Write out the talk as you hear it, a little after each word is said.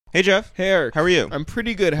Hey, Jeff. Hey, Eric. How are you? I'm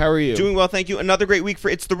pretty good. How are you? Doing well, thank you. Another great week for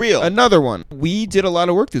It's The Real. Another one. We did a lot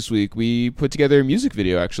of work this week. We put together a music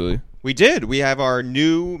video, actually. We did. We have our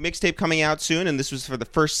new mixtape coming out soon, and this was for the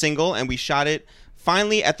first single, and we shot it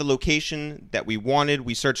finally at the location that we wanted.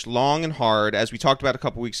 We searched long and hard. As we talked about a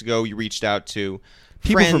couple weeks ago, you reached out to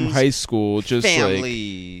People friends, from high school, just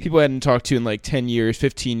family. like people I hadn't talked to in like 10 years,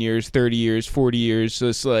 15 years, 30 years, 40 years. So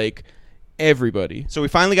it's like everybody. So we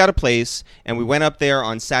finally got a place, and we went up there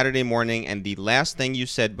on Saturday morning, and the last thing you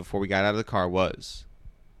said before we got out of the car was,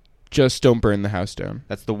 Just don't burn the house down.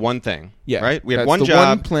 that's the one thing. Yeah. Right? We had that's one the job.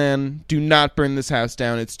 one plan. Do not burn this house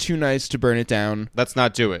down. It's too nice to burn it down. Let's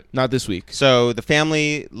not do it. Not this week. So the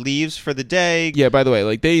family leaves for the day. Yeah, by the way,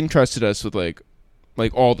 like they entrusted us with like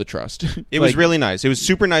all the trust. It was really nice. It was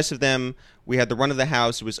super nice of them. We had the run of the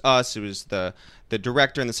house. It was us. It was the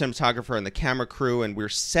director and the cinematographer and the camera crew. And we're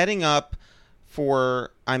setting up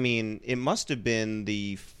for, I mean, it must have been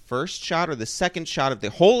the first shot or the second shot of the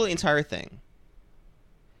whole entire thing.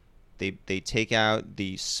 They take out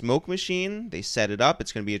the smoke machine. They set it up.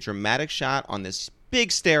 It's going to be a dramatic shot on this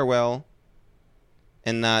big stairwell.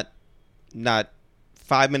 And not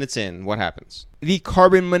 5 minutes in, what happens? The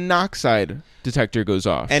carbon monoxide detector goes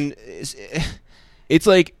off. And it's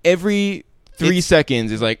like every 3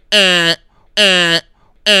 seconds is like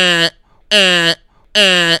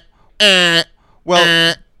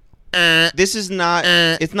well, this is not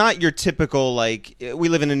it's not your typical, like, we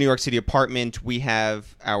live in a New York City apartment. We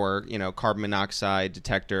have our, carbon monoxide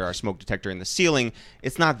detector, our smoke detector in the ceiling.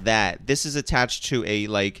 It's not that. This is attached to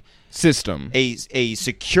a system. A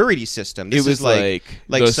security system. This It was is like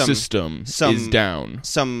the some system is down.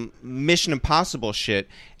 Some Mission Impossible shit,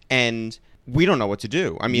 and we don't know what to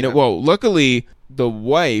do. I mean, well, luckily the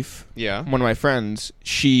wife, yeah, one of my friends,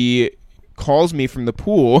 she calls me from the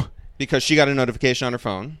pool because she got a notification on her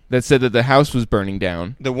phone that said that the house was burning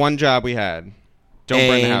down. The one job we had. Don't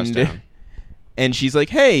burn the house down. And she's like,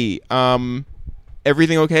 "Hey,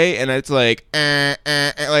 everything okay?" And it's like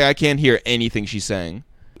I can't hear anything she's saying.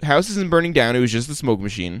 House isn't burning down. It was just the smoke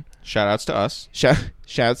machine. Shout outs to us.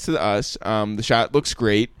 Shouts to us. The shot looks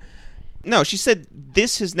great. No, she said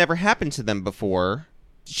this has never happened to them before.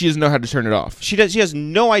 She doesn't know how to turn it off. She has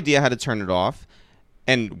no idea how to turn it off,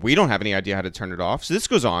 and we don't have any idea how to turn it off. So this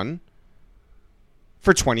goes on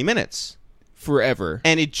for 20 minutes. Forever.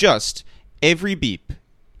 And it just, every beep,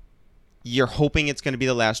 you're hoping it's going to be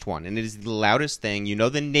the last one. And it is the loudest thing. You know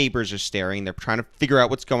the neighbors are staring. They're trying to figure out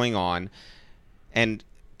what's going on. And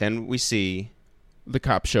then we see the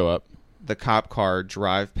cops show up. The cop car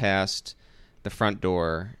drive past the front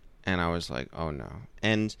door. And I was like, oh no.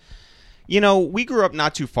 And, we grew up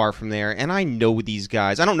not too far from there. And I know these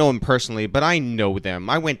guys. I don't know them personally, but I know them.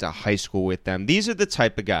 I went to high school with them. These are the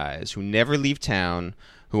type of guys who never leave town,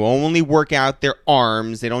 who only work out their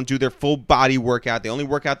arms. They don't do their full body workout. They only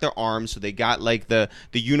work out their arms. So they got like the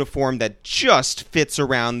uniform that just fits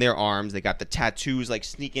around their arms. They got the tattoos like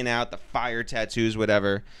sneaking out, the fire tattoos,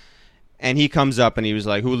 whatever. And he comes up and he was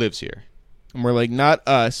like, who lives here? And we're like, not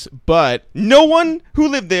us, but no one who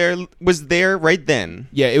lived there was there right then.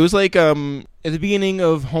 Yeah, it was like at the beginning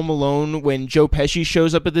of Home Alone when Joe Pesci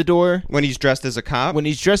shows up at the door. When he's dressed as a cop? When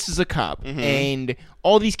he's dressed as a cop. Mm-hmm. And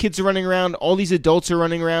all these kids are running around, all these adults are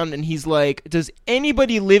running around, and he's like, does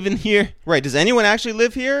anybody live in here? Right, does anyone actually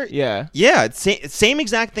live here? Yeah. Yeah, same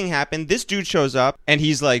exact thing happened. This dude shows up, and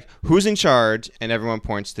he's like, who's in charge? And everyone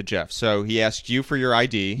points to Jeff. So he asks you for your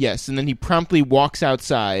ID. Yes, and then he promptly walks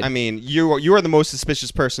outside. I mean, you are the most suspicious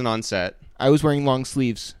person on set. I was wearing long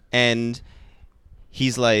sleeves. And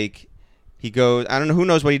he's like, he goes, I don't know, who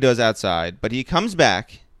knows what he does outside, but he comes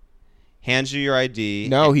back, hands you your ID.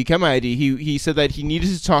 No, he kept my ID. He said that he needed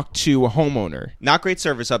to talk to a homeowner. Not great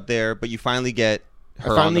service up there, but you finally get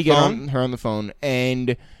her her on the phone.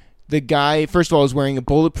 And the guy, first of all, is wearing a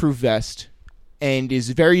bulletproof vest and is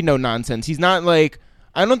very no-nonsense. He's not like,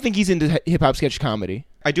 I don't think he's into hip-hop sketch comedy.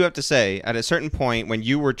 I do have to say, at a certain point, when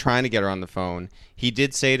you were trying to get her on the phone, he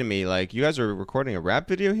did say to me, like, you guys are recording a rap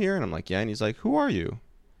video here? And I'm like, yeah. And he's like, who are you?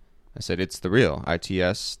 I said, it's The Real.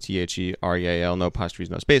 ITSTHEREAL, no apostrophes,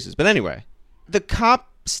 no spaces. But anyway, the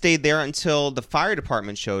cop stayed there until the fire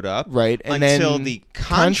department showed up. Right. And until then the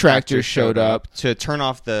contractor showed up to turn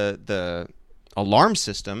off the alarm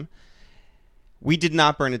system. We did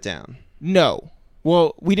not burn it down. No.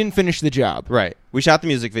 Well, we didn't finish the job. Right. We shot the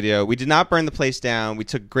music video. We did not burn the place down. We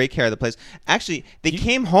took great care of the place. Actually, they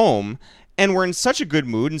came home and were in such a good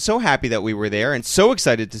mood and so happy that we were there and so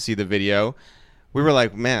excited to see the video. We were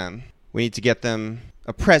like, man, we need to get them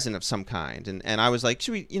a present of some kind. And I was like,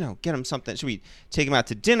 should we, get them something? Should we take them out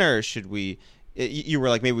to dinner? Should we, you were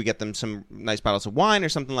like, maybe we get them some nice bottles of wine or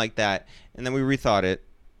something like that. And then we rethought it.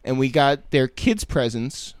 and we got their kids'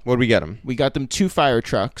 presents. What did we get them? We got them 2 fire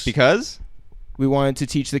trucks. Because? We wanted to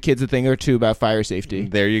teach the kids a thing or two about fire safety.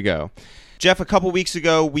 There you go. Jeff, a couple weeks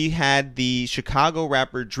ago, we had the Chicago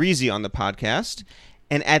rapper Dreezy on the podcast.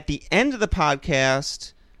 And at the end of the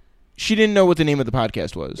podcast... She didn't know what the name of the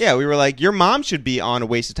podcast was. Yeah, we were like, your mom should be on A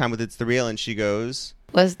Waste of Time with It's The Real. And she goes...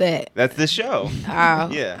 What's that? That's this show. Oh,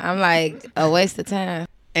 Yeah. I'm like, a waste of time.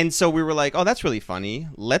 And so we were like, oh, that's really funny.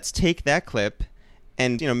 Let's take that clip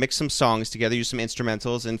and, mix some songs together, use some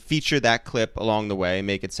instrumentals, and feature that clip along the way,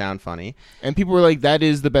 make it sound funny. And people were like, that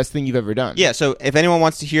is the best thing you've ever done. Yeah, so if anyone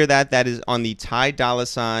wants to hear that, that is on the Ty Dolla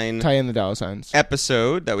Sign Tie in the dollar signs.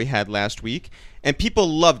 episode that we had last week. And people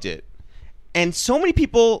loved it. And so many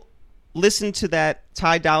people listened to that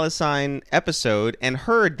Ty Dolla Sign episode and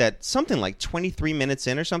heard that something like 23 minutes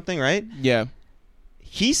in or something, right? Yeah.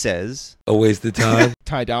 He says... A waste of time.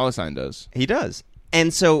 Ty Dolla Sign does. He does.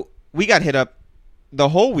 And so we got hit up the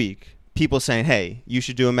whole week, people saying, hey, you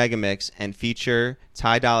should do a mega mix and feature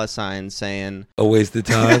Ty Dolla Sign saying... A waste of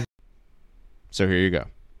time. So here you go.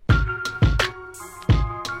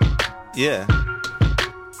 Yeah.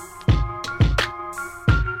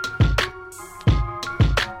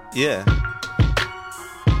 Yeah.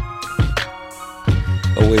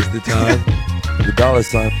 A waste of time. The dollar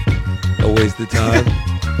sign. A waste of time.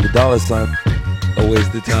 The dollar sign. A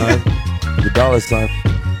waste of time. The dollar sign.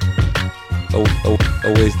 A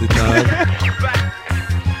waste of time.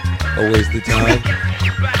 A waste of time.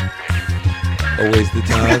 A waste of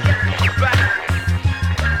time.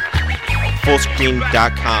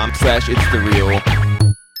 Fullscreen.com/itsthereal.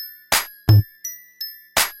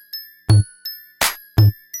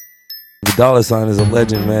 The dollar sign is a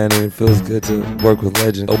legend, man, and it feels good to work with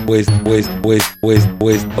legends. A waste of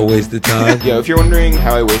time. Yo, if you're wondering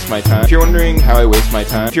how I waste my time,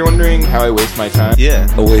 Yeah.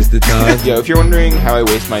 A waste of time. Yo, if you're wondering how I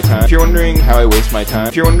waste my time,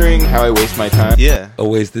 Yeah. A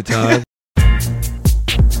waste of time.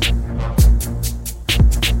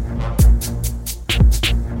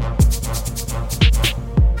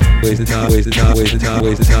 Waste of time, waste of time, waste of time,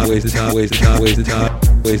 waste of time, waste of time, waste of time, waste of time,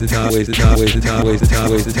 waste of time, waste of time, waste of time, waste of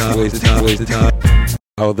time, waste of time, waste of time, waste of time.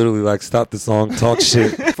 I would literally like stop the song, talk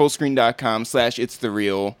shit,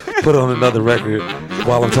 Fullscreen.com/itsthereal. put on another record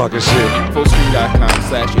while I'm talking shit,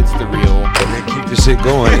 Fullscreen.com/itsthereal. and then keep the shit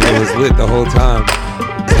going. It was lit the whole time.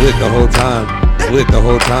 It's lit the whole time. It's lit the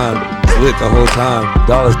whole time. It's lit the whole time.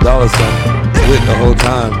 Dollar sign. It's lit the whole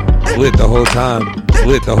time. It's lit the whole time. It's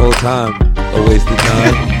lit the whole time. A waste of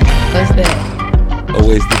time. What's that? A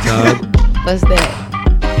waste of time. What's that?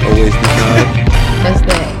 A waste of time. What's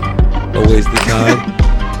that? A waste of time.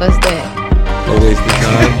 What's that? A waste of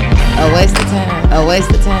time. A waste of time. A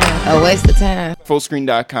waste of time. A waste of time.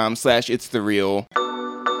 Fullscreen.com/itsthereal.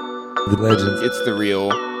 The legends. It's the real.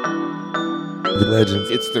 The legends.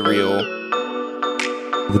 It's the real.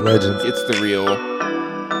 The legends. It's the real.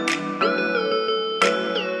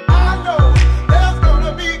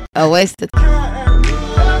 A waste of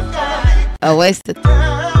a waste of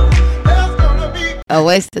a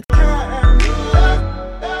waste of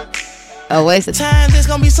a waste of time. There's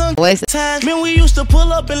gonna be some waste of time. Man, we used to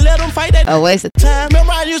pull up and let them fight that a waste of time.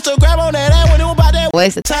 Remember, I used to grab on that ass when it was about that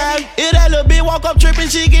waste of time. If that little bitch walk up tripping,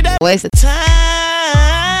 she get that waste of time.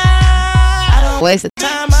 I don't waste of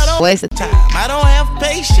time. I don't waste of time. I don't have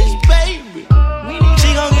patience, baby.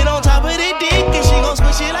 She gon' get on top of the dick and she gon'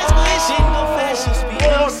 squish it like squish it. No fashion speed.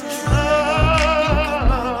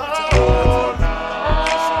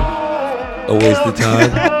 A waste of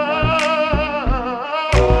time.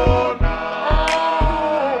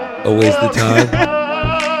 A waste of time.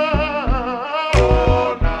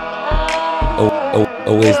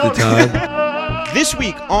 A waste of time. This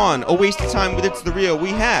week on A Waste of Time with It's The Real, we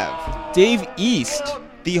have Dave East.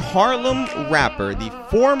 the Harlem rapper, the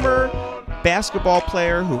former basketball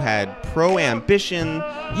player who had pro ambition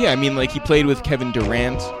Yeah, I mean, like, he played with Kevin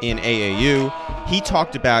Durant. in AAU. He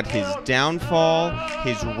talked about his downfall,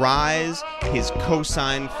 his rise, his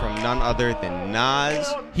cosign from none other than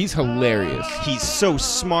Nas. He's hilarious. He's so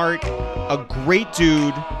smart, a great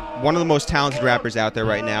dude, one of the most talented rappers out there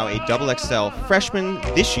right now, a XXL freshman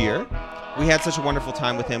this year. We had such a wonderful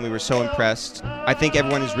time with him. We were so impressed. I think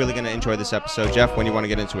everyone is really going to enjoy this episode. Jeff, when do you want to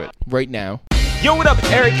get into it? Right now. Yo, what up? It's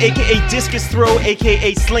Eric, a.k.a. Discus Throw,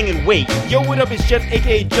 a.k.a. Sling and Weight. Yo, what up? It's Jeff,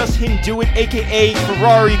 a.k.a. Just Him Do It, a.k.a.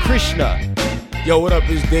 Ferrari Krishna. Yo, what up?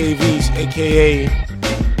 It's Dave East, a.k.a.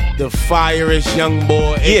 the Fireest Young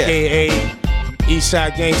Boy, Yeah. a.k.a.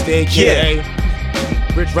 Eastside Gangsta, a.k.a.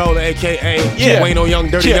 Rich Roller, a.k.a. Yeah. Wayno Young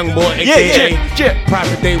Dirty Yeah. Young Boy, Yeah, a.k.a. yeah.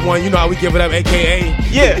 Prophet Day One. You know how we give it up, a.k.a.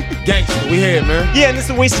 Yeah. Gangsta. We here, man. Yeah, and this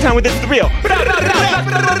is a waste of time with It's the Real.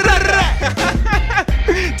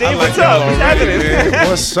 Dave, what's up? What's happening? Man.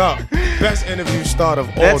 What's up? Best interview start of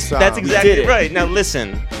all That's time. exactly Exactly it. right. Now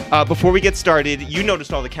listen, before we get started, you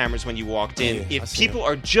noticed all the cameras when you walked in. Yeah, I If see people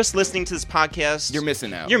are just listening to this podcast, You're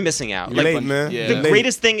missing out. You're missing out. You're Like, late, man. yeah. the You're late.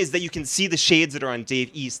 greatest thing is that you can see the shades that are on Dave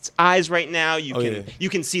East's eyes right now. You Oh, can yeah. you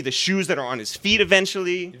can see the shoes that are on his feet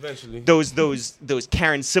eventually. Eventually. Those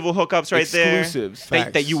Karen Civil hookups right Exclusives. there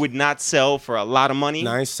Facts. that you would not sell for a lot of money.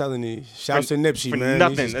 Nah, I ain't selling these. Shouts to For- Nipsey, for man.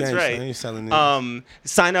 nothing. He's just That's gangsta. right. I ain't selling these.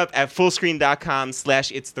 Sign up at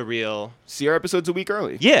fullscreen.com/itsthereal. See our episodes a week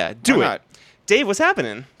early. Yeah, do Why it. not? Dave, what's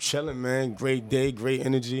happening? Chilling, man. Great day, great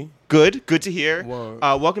energy. Good to hear. Word.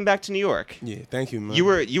 Welcome back to New York. Yeah, thank you, man. You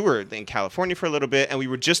were in California for a little bit, and we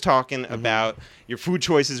were just talking about your food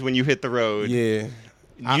choices when you hit the road. Yeah.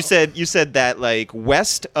 You said that like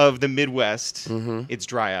west of the Midwest, it's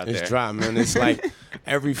dry out there. It's dry, man. It's like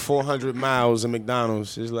every 400 miles of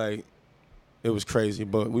McDonald's. It's like, it was crazy,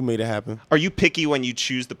 but we made it happen. Are you picky when you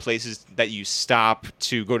choose the places that you stop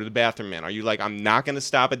to go to the bathroom in? Are you like, I'm not going to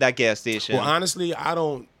stop at that gas station? Well, honestly, I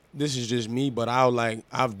don't. This is just me, but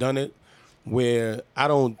I've done it where I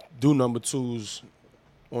don't do number twos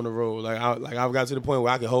on the road. I've got to the point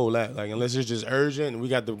where I can hold that. Like, unless it's just urgent, we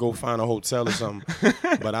got to go find a hotel or something.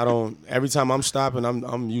 But I don't. Every time I'm stopping,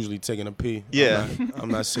 I'm usually taking a pee. Yeah. I'm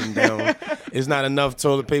not sitting down. It's not enough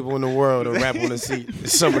toilet paper in the world to wrap on the seat.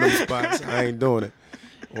 Some of them spots, I ain't doing it.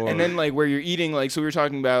 Or- And then like where you're eating, like so we were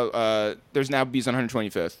talking about. There's an Applebee's on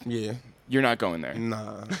 125th. yeah, You're not going there.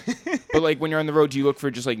 nah. But like when you're on the road, do you look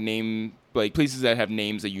for just like places that have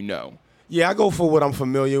names that you know? Yeah, I go for what I'm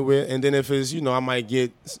familiar with, and then if it's, I might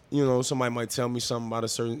get, somebody might tell me something about a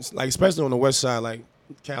certain, like especially on the west side, like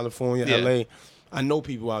California, Yeah. LA, I know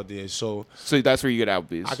people out there, so So that's where you get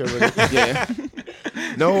Applebee's. I can really, yeah.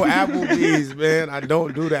 no Applebee's, man. I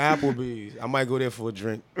don't do the Applebee's. I might go there for a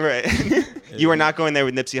drink. Right. You are not going there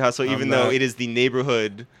with Nipsey Hussle, even though not. it is the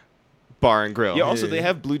neighborhood bar and grill. Yeah. Also, Yeah. they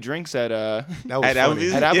have blue drinks at That was At funny.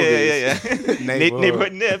 Applebee's? At Applebee's. Yeah.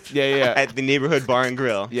 Neighborhood Nip. Yeah. At the neighborhood bar and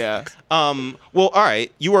grill. Yeah. Well, all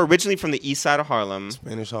right. You are originally from the east side of Harlem.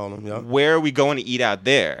 Spanish Harlem, yeah. Where are we going to eat out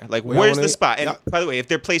there? Like, Where I where's wanna the eat- spot? And yeah. by the way, if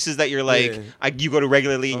there are places that you're like, Yeah. you go to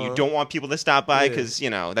regularly and you Uh-huh. don't want people to stop by Yeah. because,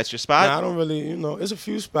 that's your spot. Nah, I don't really, it's a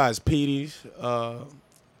few spots. Petey's,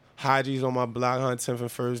 Haji's on my block, 110th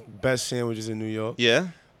and 1st, best sandwiches in New York. Yeah.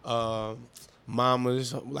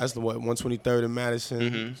 Mama's, that's the 123rd in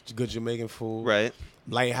Madison. Good Jamaican food. Right.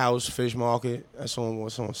 Lighthouse Fish Market. That's on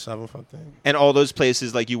 7th, I think. And all those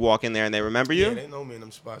places, like, you walk in there and they remember you? Yeah, they know me in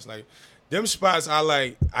them spots. Like, them spots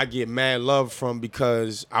I get mad love from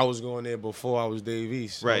because I was going there before I was Dave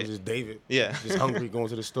East. I Right. was just David. Yeah. Just hungry going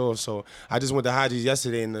to the store. So I just went to Haji's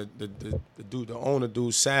yesterday, and the owner,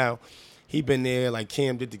 Sal, he been there, like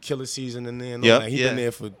Cam did the Killer season in there and all Yep, that. He yeah. been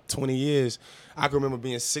there for 20 years. I can remember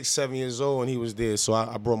being 6, 7 years old, and he was there. So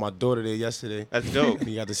I brought my daughter there yesterday. That's dope. And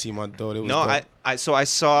he got to see my daughter. It was No, dope. I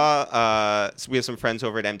saw. So we have some friends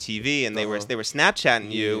over at MTV, and they were Snapchatting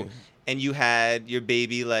you, Yeah. and you had your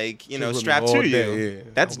baby like She was with me strapped all to day, you. yeah.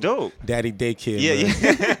 That's dope. Daddy daycare,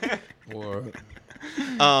 Yeah, man. Or,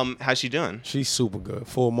 yeah. How's she doing? she's super good.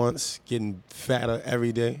 4 months, getting fatter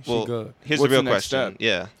every day. She Well, good. here's What's the real the next question. step?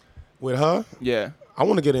 Yeah. With her, Yeah. I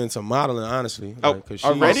want to get her into modeling, honestly. Oh, like, 'cause she-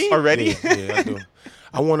 already? Already? Yeah, I do.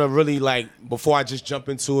 I want to really, before I just jump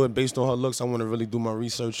into it based on her looks, I want to really do my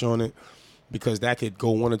research on it because that could go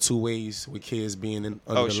one or two ways with kids being under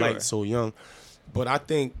the sure. light so young. But I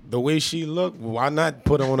think the way she look, why not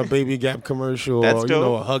put her on a Baby Gap commercial That's or,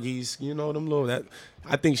 dope. a Huggies, them little, that.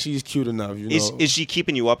 I think she's cute enough, Is she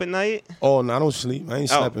keeping you up at night? Oh, no, I don't sleep. I ain't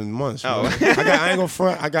slept in months. Oh. Man. I ain't gonna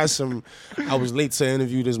front. I was late to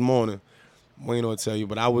interview this morning. Wayne will tell you,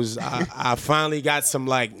 but I finally got some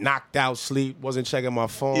knocked out sleep. Wasn't checking my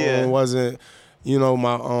phone. Yeah. Wasn't,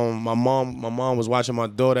 my mom was watching my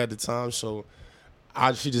daughter at the time, so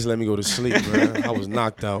she just let me go to sleep, man. I was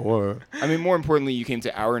knocked out. Word. I mean, more importantly, you came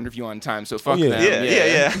to our interview on time, so fuck yeah. them.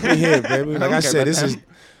 Yeah. We here, baby. Like don't I care said, about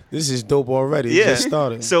this is dope already. Yeah. It just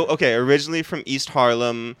started. So, okay, originally from East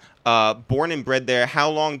Harlem, born and bred there. How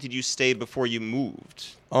long did you stay before you moved?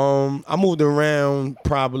 I moved around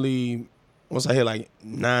probably once I hit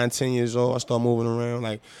 9, 10 years old. I started moving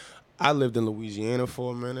around. I lived in Louisiana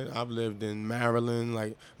for a minute. I've lived in Maryland.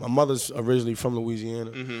 My mother's originally from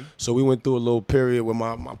Louisiana. So we went through a little period where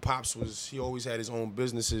my pops he always had his own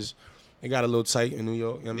businesses. It got a little tight in New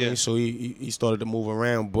York, you know what I mean? So he started to move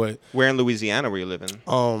around. But Where in Louisiana were you living?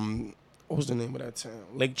 what was the name of that town?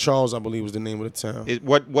 Lake Charles, I believe, was the name of the town.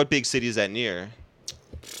 What big city is that near?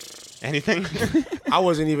 Anything? I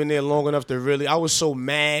wasn't even there long enough to really. I was so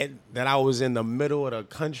mad that I was in the middle of the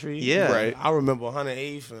country. Yeah. Right. I remember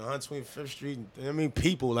 108th and 125th Street. I mean,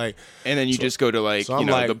 people like. And then you just go to like so I'm you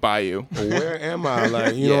know like- the bayou. Well, where am I?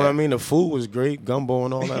 Like, you know Yeah. what I mean? The food was great, gumbo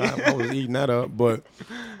and all that. I was eating that up, but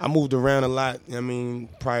I moved around a lot. I mean,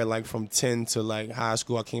 probably like from 10 to like high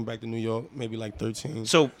school. I came back to New York, maybe like 13.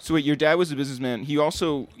 So So wait, your dad was a businessman. He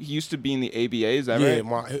used to be in the ABA. Is that yeah,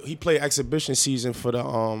 right? he played exhibition season for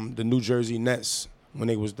the New Jersey Nets when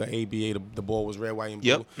they was the ABA. The ball was red, white, and blue.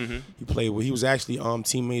 Yep. Mm-hmm. He played with. He was actually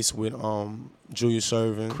teammates with Julius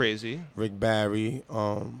Erving, crazy. Rick Barry.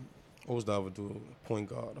 What was the other dude? Point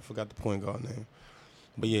guard. I forgot the point guard name.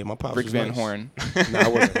 But yeah, my pops Rick was Van nice. Horn. Nah, I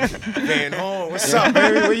wasn't. Van Horn, what's up,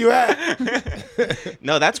 baby? Where you at?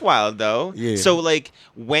 No, that's wild though. Yeah. So like,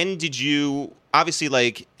 when did you? Obviously,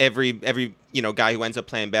 like every guy who ends up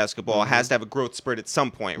playing basketball has to have a growth spurt at some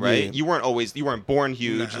point, right? Yeah. You weren't born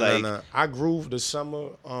huge. Nah. I grew the summer,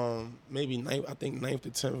 maybe ninth to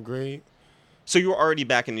 10th grade. So you were already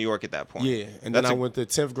back in New York at that point. Yeah, and That's then I a- went to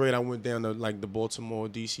 10th grade. I went down to like the Baltimore,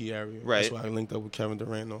 D.C. area. Right. That's why I linked up with Kevin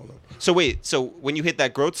Durant and all them. So wait, so when you hit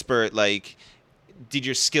that growth spurt, like, did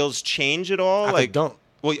your skills change at all? I like, could dunk.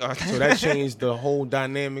 well, So that changed the whole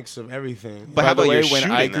dynamics of everything. But how By the about way, your when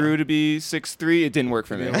shooting, I though? grew to be 6'3", it didn't work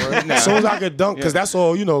for me. No. As soon as I could dunk, because Yeah. that's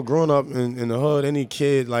all, growing up in the hood, any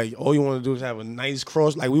kid, like, all you want to do is have a nice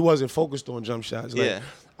cross. Like, we wasn't focused on jump shots. Like, Yeah.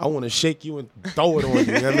 I want to shake you and throw it on you. You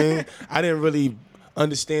know what I mean? I didn't really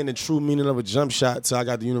understand the true meaning of a jump shot till I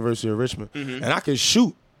got to the University of Richmond. Mm-hmm. And I could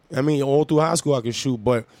shoot. I mean, all through high school I could shoot,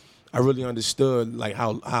 but I really understood, like,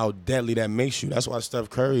 how deadly that makes you. That's why Steph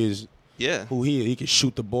Curry is yeah. who he is. He can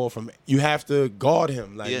shoot the ball from. You have to guard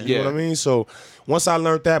him. Like, Yeah. you know Yeah. what I mean? So once I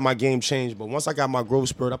learned that, my game changed. But once I got my growth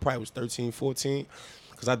spurt, I probably was 13, 14.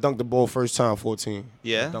 Because I dunked the ball first time, 14.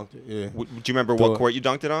 Yeah? I dunked it, yeah. Do you remember The- what court you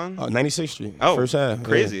dunked it on? 96th Street. Oh, first half.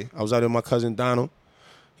 crazy. Yeah. I was out there with my cousin Donald.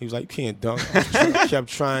 He was like, "You can't dunk." I kept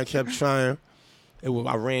trying.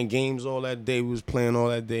 I ran games all that day. We was playing all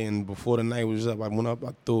that day. And before the night was up, I went up,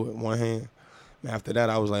 I threw it in one hand. And after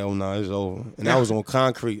that, I was like, "Oh, no, it's over." And that was on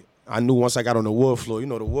concrete. I knew once I got on the wood floor,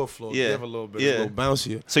 the wood floor, Yeah. give a little bit, Yeah. a little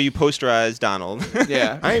bouncier. So you posterized Donald.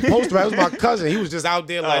 Yeah. I ain't posted. That was my cousin. He was just out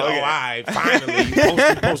there like, okay. "Oh, all right, finally, you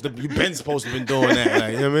been supposed to been doing that."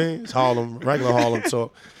 Like, you know what I mean? It's Harlem, regular Harlem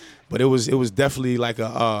talk. But it was definitely like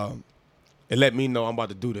it let me know I'm about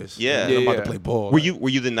to do this. Yeah. I'm about Yeah. to play ball. Were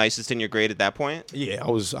you the nicest in your grade at that point? Yeah,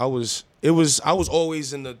 I was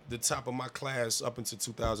always in the top of my class up until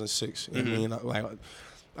 2006. You know what I mean?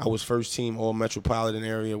 I was first team all metropolitan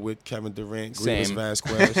area with Kevin Durant, Grievous Same.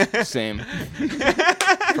 Vasquez. Same.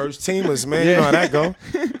 First teamers, man. You know how that go.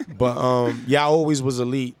 But I always was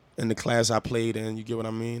elite in the class I played in. You get what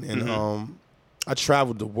I mean? And I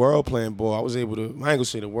traveled the world playing ball. I was able to. I ain't gonna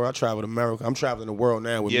say the world. I traveled America. I'm traveling the world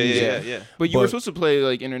now with music. Yeah. But you were But- supposed to play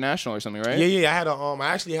like international or something, right? Yeah. I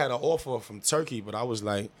actually had an offer from Turkey, but I was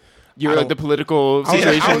like, You were I like the don't- political I was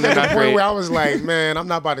situation. at the not point great. where I was like, man, I'm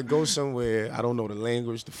not about to go somewhere. I don't know the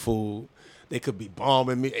language, the food. They could be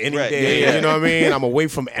bombing me any Right, day. yeah. You know what I mean? I'm away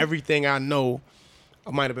from everything I know. I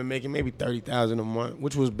might have been making maybe $30,000 a month,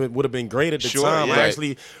 which would have been great at the Sure, time. yeah. I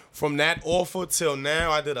actually, from that offer till now,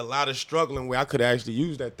 I did a lot of struggling where I could actually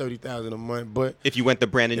use that $30,000 a month. But If you went the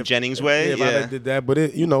Brandon Jennings way, if I did that, but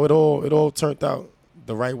it all turned out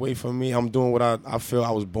the right way for me. I'm doing what I feel I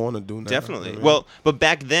was born to do now. Definitely. You know? Well, but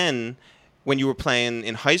back then, when you were playing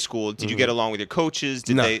in high school, did you get along with your coaches?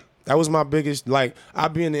 Did Nah. they That was my biggest. Like,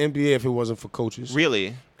 I'd be in the NBA if it wasn't for coaches.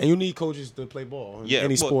 really? And you need coaches to play ball in Yeah.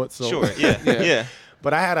 any well, sport. So. Sure. Yeah. Yeah.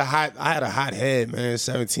 But I had a hot head, man.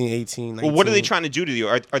 17, 18, 19. Well, what are they trying to do to you?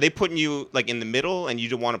 Are they putting you like in the middle and you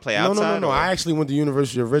don't want to play outside? No. or- I actually went to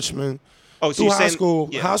University of Richmond. Oh, so Through you're high saying school.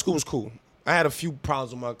 Yeah. High school was cool. I had a few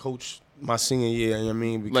problems with my coach my senior year. You know what I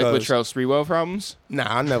mean? Because, Like Latrell Sprewell problems? Nah,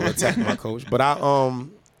 I never attacked my coach. But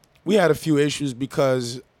we had a few issues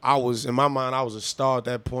because in my mind, I was a star at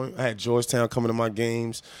that point. I had Georgetown coming to my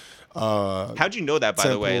games. How'd you know that, by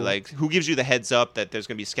the way? Temple. Like, who gives you the heads up that there's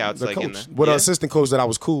going to be scouts The like in coach, the with yeah? an assistant coach that I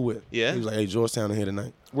was cool with. Yeah? He was like, "Hey, Georgetown are here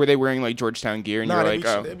tonight." Were they wearing like Georgetown gear and Nah, you're they like, be,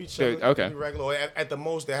 oh, they be chilling. they're- okay. They be regular. Or at the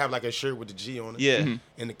most, they have like a shirt with the G on it. Yeah.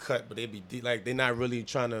 In the cut, but they be like they're not really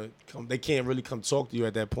trying to come. They can't really come talk to you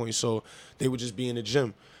at that point. So they would just be in the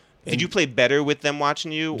gym. Did you play better with them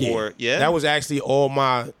watching you, or yeah? That was actually all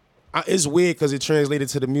my. It's weird because it translated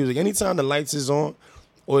to the music. Anytime the lights is on,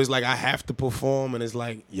 or it's like I have to perform, and it's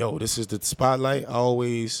like, yo, this is the spotlight.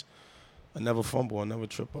 I never fumble. I never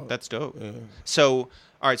trip up. That's dope. Yeah. So,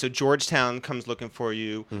 all right. So Georgetown comes looking for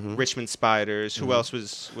you. Richmond Spiders. Who else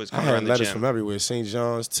was I coming around had the letters gym? from everywhere: St.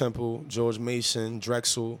 John's, Temple, George Mason,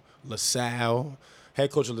 Drexel, LaSalle.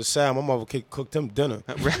 head coach of LaSalle, my mother cooked him dinner.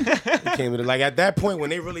 He came to like at that point when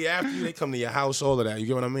they really after you, they come to your house, all of that. You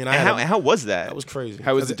get what I mean? How was that? That was crazy.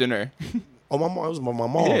 How was the dinner? Oh, my mom. It was my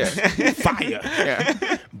mom's. Fire.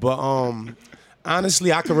 Yeah. But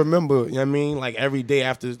honestly, I can remember, you know what I mean? Like every day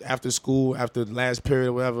after school, after the last period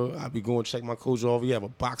or whatever, I'd be going to check my coach over. He have a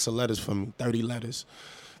box of letters for me, 30 letters.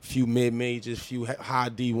 Few mid-majors, few high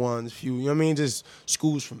D1s, few, you know what I mean? Just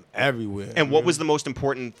schools from everywhere. And what was the most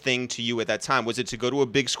important thing to you at that time? Was it to go to a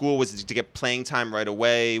big school? Was it to get playing time right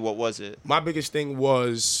away? What was it? My biggest thing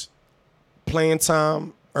was playing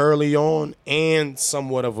time early on and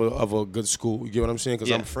somewhat of a good school. You get what I'm saying? Because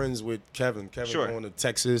Yeah. I'm friends with Kevin. Kevin Sure. going to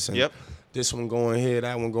Texas and Yep. this one going here,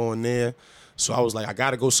 that one going there. So I was like, I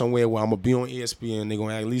got to go somewhere where I'm gonna be on ESPN. They're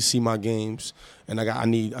gonna at least see my games, and I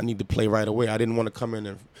need to play right away. I didn't want to come in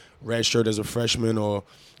and redshirt as a freshman, or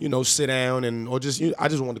sit down I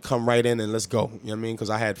just wanted to come right in and let's go. You know what I mean? Because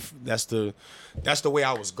that's the way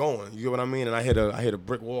I was going. You get what I mean? And I hit a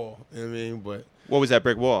brick wall. You know what I mean? But What was that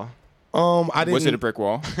brick wall? I didn't. Was it a brick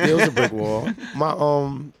wall? Yeah, it was a brick wall.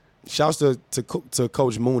 My shouts to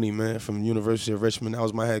Coach Mooney, man, from University of Richmond. That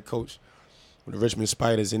was my head coach with the Richmond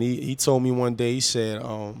Spiders, and he told me one day, he said,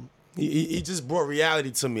 he just brought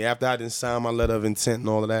reality to me after I didn't sign my letter of intent and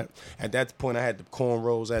all of that. At that point, I had the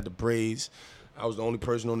cornrows, I had the braids. I was the only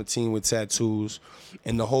person on the team with tattoos,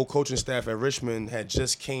 and the whole coaching staff at Richmond had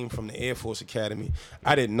just came from the Air Force Academy.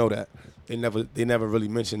 I didn't know that. They never really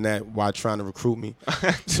mentioned that while trying to recruit me.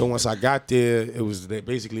 So once I got there, it was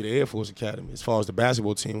basically the Air Force Academy. As far as the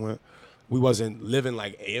basketball team went, we wasn't living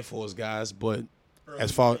like Air Force guys, but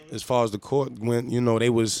as far as the court went,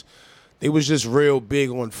 they was just real big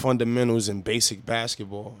on fundamentals and basic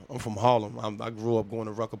basketball. I'm from Harlem. I grew up going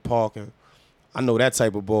to Rucker Park, and I know that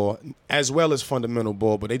type of ball as well as fundamental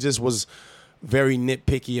ball. But they just was very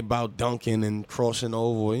nitpicky about dunking and crossing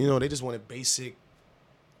over. They just wanted basic.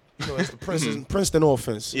 It's the Princeton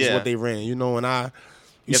offense is what they ran. And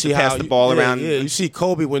You see how the ball around. Yeah, you see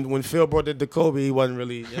Kobe when Phil brought it to Kobe, he wasn't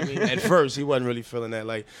really. At first he wasn't really feeling that.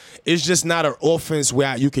 Like, it's just not an offense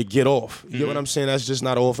where you could get off. You get what I'm saying? That's just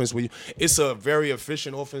not an offense where it's a very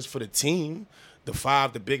efficient offense for the team.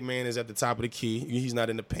 The big man is at the top of the key. He's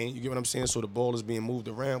not in the paint. You get what I'm saying? So the ball is being moved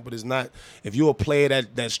around, but it's not. If you're a player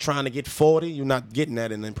that's trying to get 40, you're not getting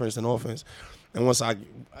that in the Princeton offense. And once I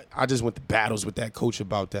just went to battles with that coach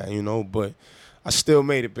about that, but I still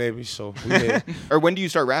made it, baby. So we here. Or when do you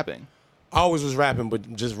start rapping? I always was rapping,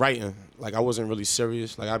 but just writing. Like, I wasn't really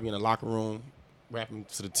serious. Like, I'd be in the locker room rapping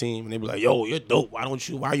to the team, and they'd be like, "Yo, you're dope. Why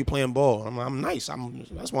are you playing ball?" I'm nice.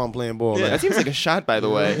 That's why I'm playing ball. Yeah, Like, that seems like a shot, by the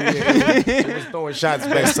way. I was throwing shots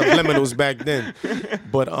back, subliminals back then.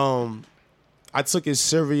 But I took it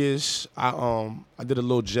serious. I did a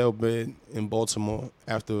little jail bid in Baltimore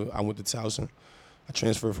after I went to Towson. I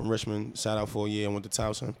transferred from Richmond, sat out for a year, went to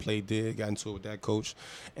Towson, played there, got into it with that coach.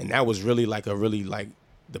 And that was really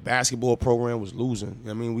the basketball program was losing.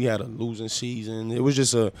 We had a losing season. It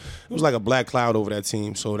was like a black cloud over that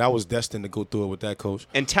team. So that was destined to go through it with that coach.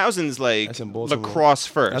 And Towson's like That's in Baltimore. lacrosse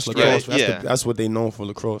first. That's lacrosse. Right? That's what they known for,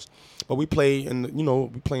 lacrosse. But we play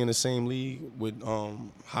we play in the same league with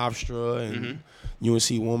Hofstra and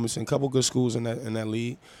UNC Wilmington, a couple good schools in that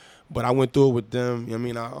league. But I went through it with them. I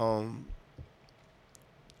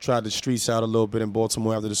tried the streets out a little bit in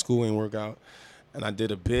Baltimore after the school ain't work out. And I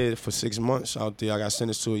did a bid for 6 months out there. I got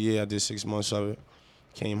sentenced to a year. I did 6 months of it.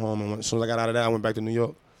 Came home, and as soon as I got out of that, I went back to New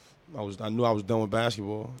York. I knew I was done with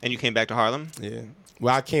basketball. And you came back to Harlem? Yeah.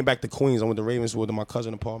 Well, I came back to Queens. I went to Ravenswood to my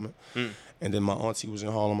cousin's apartment. And then my auntie was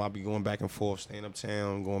in Harlem. I'd be going back and forth, staying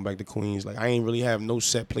uptown, going back to Queens. Like, I ain't really have no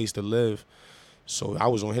set place to live. So I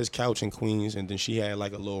was on his couch in Queens, and then she had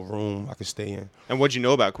like a little room I could stay in. And what'd you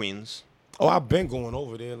know about Queens? Oh, I've been going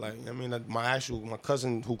over there. Like, my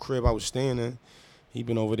cousin who crib I was staying in, he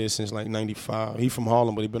been over there since like 95. He from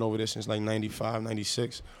Harlem, but he been over there since like 95,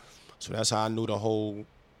 96. So that's how I knew the whole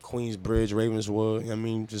Queensbridge, Ravenswood.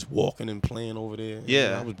 Just walking and playing over there.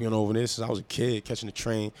 Yeah. I was being over there since I was a kid, catching the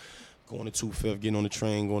train, going to 25th, getting on the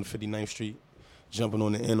train, going to 59th Street, jumping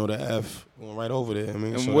on the N or the F, going right over there.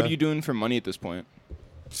 And what are you doing for money at this point?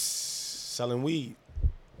 Selling weed.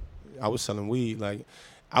 I was selling weed. Like,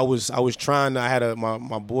 I was trying to. I had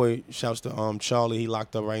my boy, shouts to Charlie. He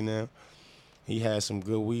locked up right now. He had some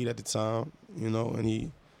good weed at the time, and he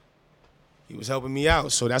was helping me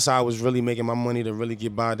out. So that's how I was really making my money to really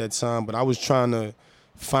get by at that time. But I was trying to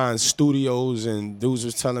find studios, and dudes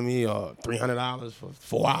was telling me $300 for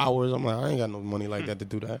 4 hours. I'm like, I ain't got no money like that to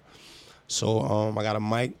do that. So I got a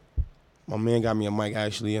mic. My man got me a mic,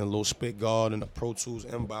 actually, and a little spit guard and a Pro Tools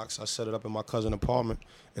inbox. I set it up in my cousin's apartment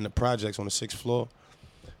in the projects on the 6th floor.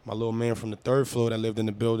 My little man from the 3rd floor that lived in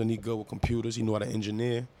the building, he good with computers. He knew how to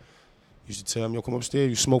engineer. Used to tell him, yo, come upstairs.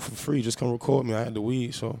 You smoke for free. Just come record me. I had the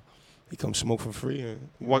weed, so he come smoke for free.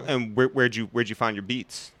 And Where'd you find your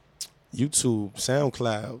beats? YouTube,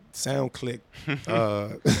 SoundCloud, SoundClick.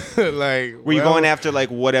 Were you going after like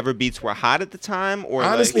whatever beats were hot at the time, or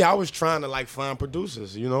honestly, I was trying to like find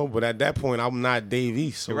producers, but at that point, I'm not Dave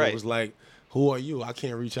East, so it was like, who are you? I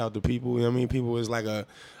can't reach out to people. You know what I mean? People is like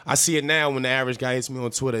I see it now when the average guy hits me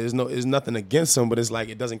on Twitter. There's nothing against him, but it's like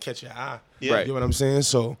it doesn't catch your eye. Yeah. You know what I'm saying?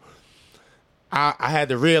 So I had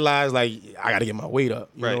to realize like I got to get my weight up.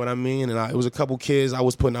 You know what I mean? And it was a couple kids. I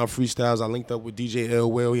was putting out freestyles. I linked up with DJ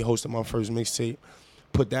L. Will. He hosted my first mixtape.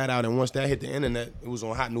 Put that out, and once that hit the internet, it was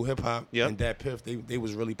on Hot New Hip Hop and Dat Piff. They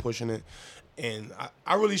was really pushing it, and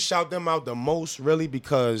I really shout them out the most, really,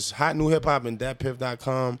 because Hot New Hip Hop and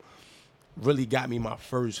DatPiff.com really got me my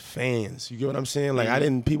first fans. You get what I'm saying?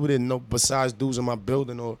 Like people didn't know besides dudes in my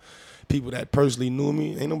building or people that personally knew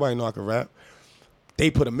me. Ain't nobody know I could rap. They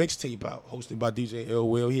put a mixtape out hosted by DJ L.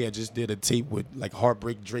 Will. He had just did a tape with like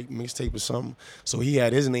Heartbreak Drake mixtape or something. So he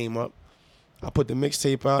had his name up. I put the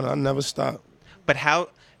mixtape out and I never stopped. But how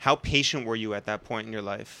patient were you at that point in your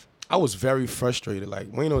life? I was very frustrated. Like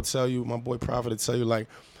Wayne will tell you, my boy Prophet will tell you, like,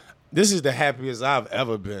 this is the happiest I've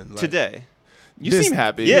ever been. Like, today. You seem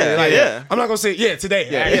happy. Yeah. I'm not gonna say today.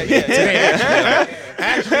 Yeah. Today.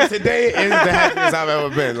 Actually, today is the happiest I've ever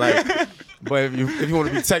been. Like, but if you want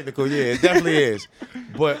to be technical, it definitely is.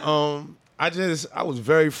 But I was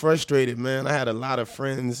very frustrated, man. I had a lot of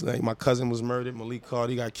friends. Like my cousin was murdered. Malik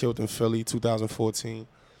Cardi got killed in Philly, 2014.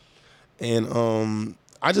 And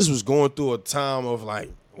I just was going through a time of like,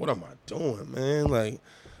 what am I doing, man? Like,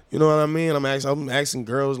 you know what I mean? I'm asking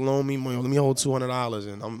girls loan me money. Let me hold $200,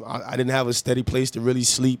 and I didn't have a steady place to really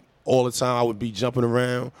sleep all the time. I would be jumping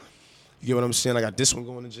around. You get what I'm saying? I got this one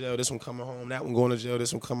going to jail, this one coming home, that one going to jail,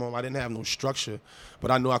 this one coming home. I didn't have no structure,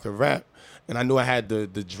 but I knew I could rap, and I knew I had the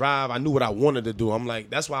drive. I knew what I wanted to do. I'm like,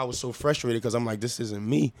 that's why I was so frustrated, because I'm like, this isn't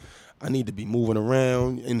me. I need to be moving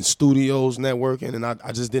around in the studios, networking, and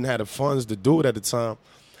I just didn't have the funds to do it at the time.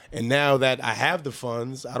 And now that I have the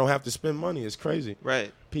funds, I don't have to spend money. It's crazy.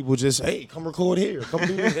 Right. People just, hey, come record here. Come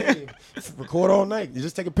do this. Hey, record all night. You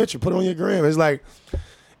just take a picture, put it on your gram. It's like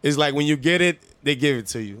when you get it, they give it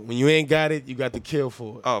to you. When you ain't got it, you got to kill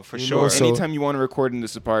for it. Oh, for sure. So, anytime you want to record in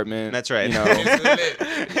this apartment, that's right. You know,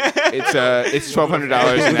 it's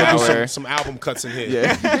 $1,200 an hour. Some album cuts in here.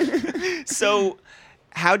 Yeah. So,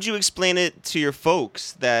 how'd you explain it to your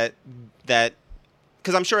folks that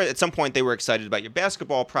because I'm sure at some point they were excited about your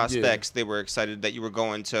basketball prospects. Yeah. They were excited that you were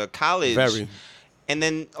going to college. Very. And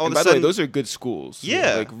then all of a by sudden, the way, those are good schools.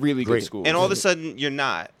 Yeah. Like really Great. good schools. And all of a sudden you're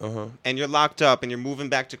not. Uh-huh. And you're locked up and you're moving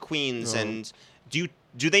back to Queens. Uh-huh. And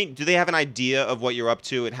do they have an idea of what you're up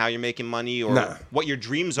to and how you're making money or what your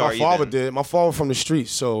dreams are? My father did. My father from the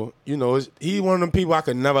streets. So, he one of them people I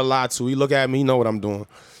could never lie to. He look at me, he know what I'm doing.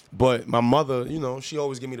 But my mother, she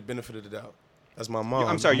always give me the benefit of the doubt. That's my mom.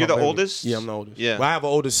 I'm sorry, my you're the baby. oldest? Yeah, I'm the oldest. Yeah. Well, I have an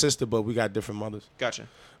older sister, but we got different mothers. Gotcha.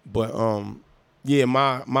 But yeah,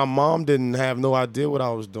 my mom didn't have no idea what I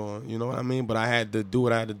was doing. You know what I mean? But I had to do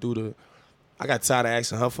what I had to do to. I got tired of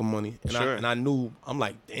asking her for money, and I knew. I'm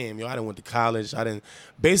like, damn, I didn't went to college. I didn't.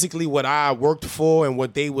 Basically, what I worked for and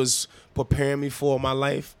what they was preparing me for in my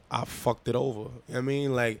life, I fucked it over. You know what I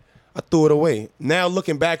mean? Like, I threw it away. Now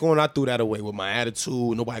looking back on, I threw that away with my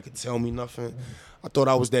attitude. Nobody could tell me nothing. I thought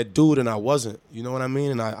I was that dude, and I wasn't. You know what I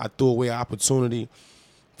mean? And I threw away an opportunity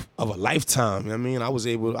of a lifetime. You know what I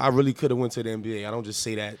mean? I really could have went to the NBA. I don't just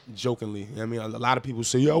say that jokingly. You know what I mean? A lot of people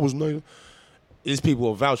say, yeah, I was nice. There's people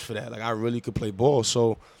who vouch for that. Like, I really could play ball.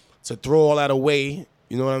 So to throw all that away,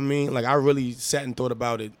 you know what I mean? Like, I really sat and thought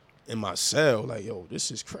about it in my cell. Like, yo, this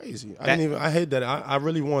is crazy. I hate that. I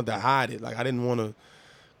really wanted to hide it. Like, I didn't want to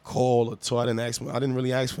call or talk. I didn't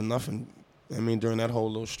really ask for nothing, during that whole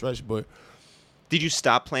little stretch. But did you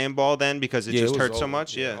stop playing ball then because it just hurt so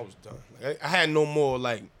much? Yeah. I was done. Like, I had no more,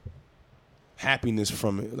 like, happiness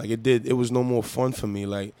from it. Like, it was no more fun for me.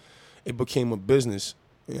 Like, it became a business.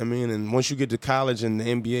 You know what I mean? And once you get to college and the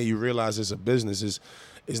NBA, you realize it's a business.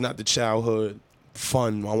 It's not the childhood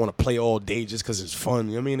fun. I want to play all day just because it's fun.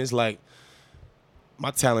 You know what I mean? It's like,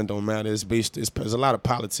 my talent don't matter. There's a lot of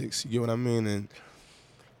politics. You know what I mean? And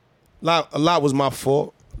a lot was my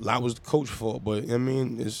fault. A lot was the coach's fault. But, you know what I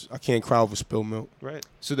mean? I can't cry over spilled milk. Right.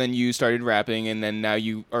 So then you started rapping, and then now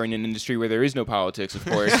you are in an industry where there is no politics, of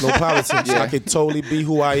course. No politics. Yeah. I could totally be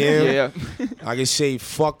who I am. Yeah. I can say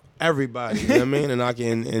fuck everybody. You know what I mean? And I'm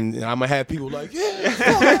going to have people like, yeah,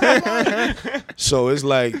 fuck everybody. So it's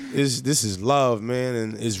like, this is love, man,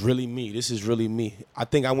 and it's really me. This is really me. I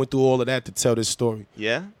think I went through all of that to tell this story.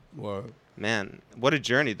 Yeah? Word. Man, what a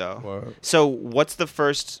journey though. Word. So what's the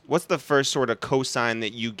first sort of cosign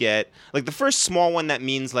that you get? Like the first small one that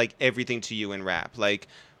means like everything to you in rap. Like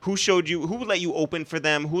who let you open for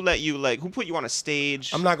them? Who put you on a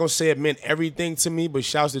stage? I'm not gonna say it meant everything to me, but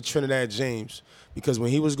shouts to Trinidad James, because when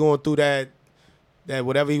he was going through that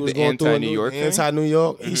whatever he was The going through anti-New York thing? anti-New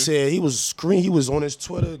York, he said he was he was on his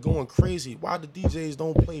Twitter going crazy. Why the DJs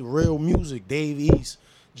don't play real music? Dave East,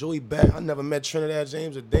 Joey Beck. I never met Trinidad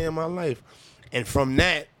James a day in my life. And from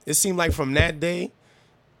that, it seemed like from that day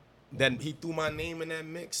that he threw my name in that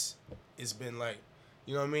mix, it's been like,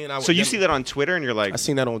 you know what I mean? So you see that on Twitter and you're like, I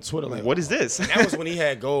seen that on Twitter. Like, what is this? And that was when he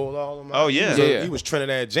had gold all of my. Oh, yeah. He was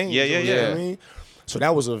Trinidad James. Yeah. You know what I mean? So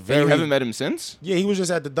that was a And very. you haven't met him since? Yeah, he was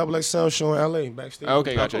just at the XXL show in LA backstage.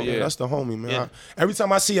 Okay, gotcha, yeah. That's the homie, man. Yeah. Every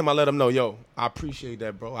time I see him, I let him know, yo, I appreciate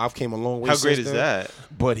that, bro. I've came a long way. How great since is then. that?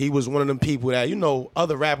 But he was one of them people that,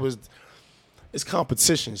 other rappers, it's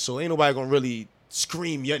competition, so ain't nobody gonna really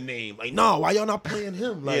scream your name. Like, no, why y'all not playing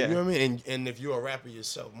him? Like, Yeah. you know what I mean? And if you're a rapper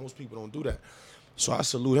yourself, most people don't do that. So I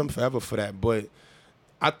salute him forever for that. But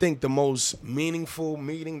I think the most meaningful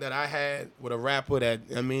meeting that I had with a rapper that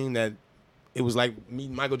it was like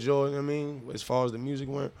meeting Michael Jordan, as far as the music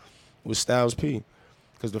went, was Styles P.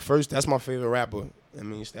 Because that's my favorite rapper.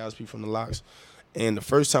 Styles P from the Locks. And the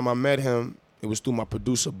first time I met him, it was through my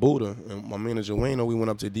producer, Buddha, and my manager, Wayno. We went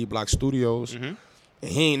up to D Block Studios. Mm-hmm. And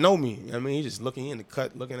he ain't know me. He just looking in the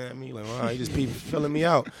cut, looking at me like, wow, he just filling me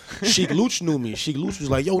out. Sheik Luch knew me. Sheik Luch was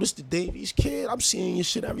like, yo, this the Davies kid. I'm seeing your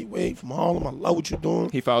shit every way from Harlem. I love what you're doing.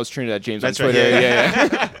 He follows Trinidad James That's on right, Twitter.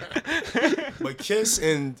 yeah. But Kiss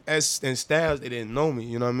and Styles, they didn't know me,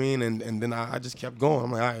 you know what I mean? And then I just kept going.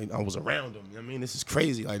 I'm like, I was around them. You know what I mean? This is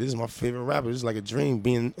crazy. Like, this is my favorite rapper. This is like a dream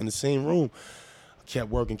being in the same room. I kept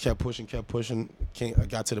working, kept pushing. I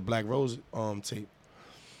got to the Black Rose tape.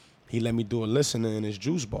 He let me do a listener in his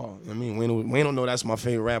Juice Bar. Wayne don't know that's my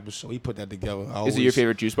favorite rapper, so he put that together. Is it your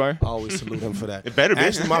favorite juice bar? I always salute him for that. It better be.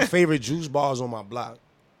 Actually, my favorite Juice Bar is on my block.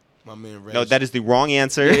 My man Reg. No, that is the wrong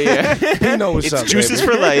answer. Yeah. He know what's It's up, Juices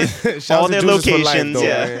baby. for Life. Shouts All to their Juices for Life, locations. though,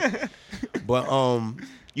 Yeah. man. But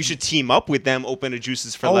You should team up with them, open a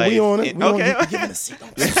Juices for oh, Life. we on it. We Okay. on it. Give it a seat.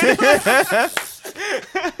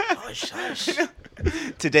 Hush, hush.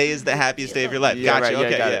 Today is the happiest day of your life. Yeah, Gotcha. right, yeah,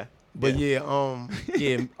 Okay, got yeah. it.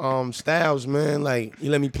 But Styles, man, like, he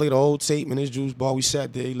let me play the whole tape in his Juice Bar. We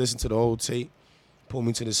sat there, he listened to the whole tape, pulled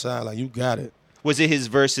me to the side, like, you got it. Was it his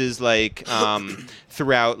verses like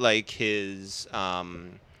throughout like his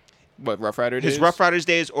What, Rough Rider days? his Rough Riders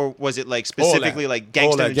days, or was it like specifically like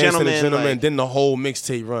All Gangsta that, and Gentleman? Like, then the whole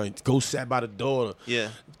mixtape run. Ghost Sat by the Door. yeah.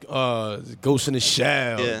 Ghost in the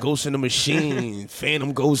Shell, Yeah. Ghost in the Machine,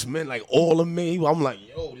 Phantom Ghost Men, like all of me. I'm like,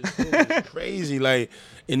 yo, this dude is crazy. Like,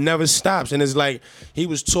 it never stops. And it's like he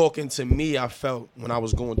was talking to me, I felt, when I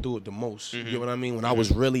was going through it the most. You know what I mean? When I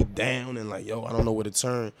was really down and like, yo, I don't know where to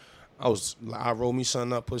turn. I rolled me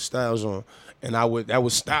something up, put Styles on. And that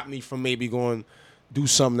would stop me from maybe going do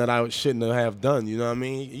something that I shouldn't have done. You know what I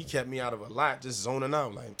mean? He kept me out of a lot, just zoning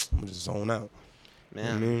out. Like, I'm just zone out. Man. You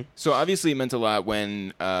know what I mean? So obviously it meant a lot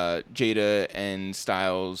when Jada and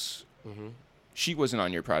Styles. She wasn't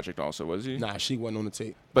on your project, also, was he? Nah, she wasn't on the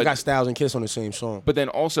tape. But- I got Styles and Kiss on the same song. But then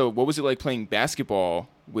also, what was it like playing basketball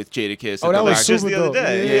with Jada Kiss? Oh, at that the was Rock? Just super the other dope.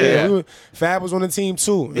 day, yeah. Fab was on the team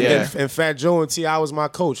too. And, Yeah. then, and Fat Joe and T.I. was my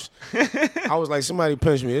coach. I was like, somebody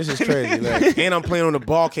pinch me. This is crazy. Like, and I'm playing on the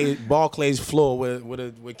Barclays floor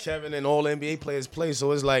with Kevin and all NBA players play.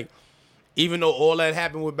 So it's like, even though all that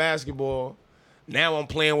happened with basketball, now I'm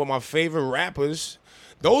playing with my favorite rappers.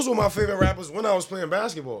 Those were my favorite rappers when I was playing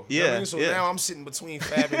basketball. You know what I Yeah, mean? So yeah. now I'm sitting between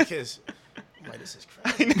Fab and Kiss. I'm like, this is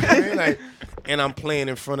crazy. You know what I mean? Like, and I'm playing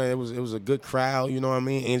in front of it was a good crowd. You know what I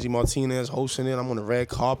mean? Angie Martinez hosting it. I'm on the red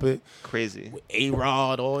carpet. Crazy.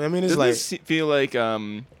 A-Rod. It's Doesn't like this feel like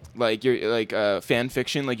you're like fan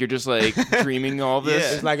fiction? Like you're just like dreaming all this?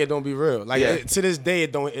 Yeah. it's like it don't be real. Like Yeah. to this day,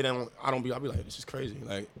 I'll be like, this is crazy.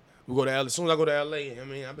 Like we go to LA. As soon as I go to LA,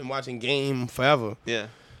 I've been watching Game forever. Yeah.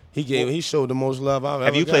 He showed the most love I've ever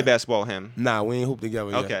Have you played got. basketball with him? Nah, we ain't hooped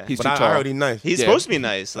together yet. Okay. He's but too I tall. heard he nice. He's Yeah. supposed to be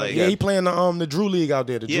nice. Like yeah, he playing the Drew League out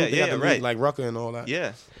there. The Drew, Yeah, they got yeah, the right. league, like Rucker and all that.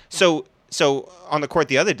 Yeah. So on the court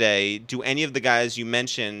the other day, do any of the guys you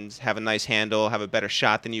mentioned have a nice handle, have a better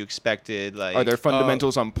shot than you expected? Like, Are their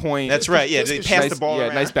fundamentals on point? That's right. Yeah, they Kiss pass nice, the ball yeah,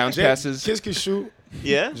 around. nice bounce Jay- passes. Kiss can shoot.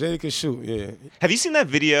 Yeah. Jada can shoot. Yeah. Have you seen that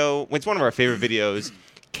video? It's one of our favorite videos.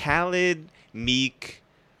 Khaled, Meek,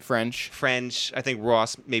 French. I think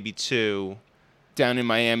Ross maybe too. Down in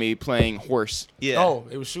Miami playing horse. Yeah. Oh,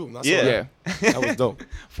 it was shooting. I saw Yeah. that. Yeah. That was dope.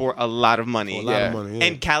 For a lot of money. For a lot Yeah. of money. Yeah.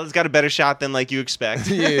 And Khaled's got a better shot than like you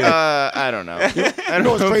expect. I don't know. You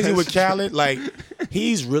know what's crazy with Khaled? Like,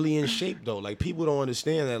 He's really in shape though. Like people don't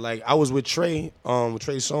understand that. Like I was with Trey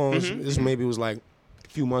Songz. This maybe was like a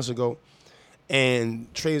few months ago.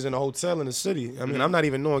 And Trey's in a hotel in the city. I mean, I'm not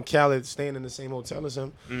even knowing Khaled staying in the same hotel as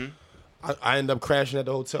him. I end up crashing at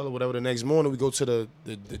the hotel or whatever. The next morning, we go to the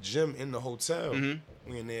gym in the hotel.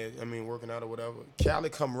 We in there, I mean, working out or whatever.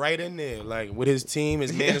 Khaled come right in there, like, with his team.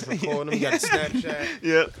 His man is recording him. He got the Snapchat. Yep.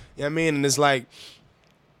 You know what I mean? And it's like,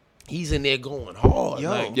 he's in there going hard.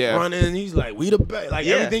 Like, running. He's like, we the best. Like,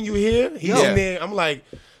 everything you hear, he's in there. I'm like,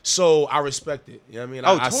 so I respect it. You know what I mean?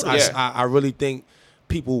 Oh, totally. I really think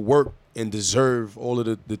people work and deserve all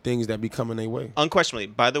of the things that be coming their way. Unquestionably.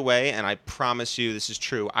 By the way, and I promise you this is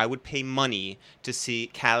true, I would pay money to see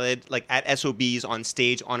Khaled like at SOBs on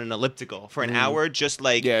stage on an elliptical for an hour, just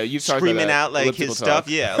like you've talked about screaming that. out like Elliptical his talk. stuff.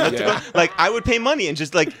 Yeah, elliptical. Like I would pay money and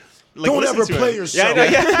just like Don't listen ever to play him. yourself. Yeah,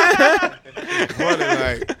 I know, Running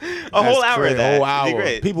like a whole hour crazy. of that. A whole hour. It'd be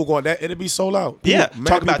great. People going that it'd be sold out. People, Yeah, mad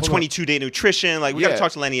talk about people 22-day nutrition. Like we gotta Yeah.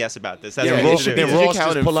 talk to Lenny S about this. That's Then what we Ross, need to do. then Yeah. Ross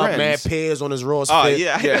Khaled just pull and out mad friends. pairs on his Ross Oh fit.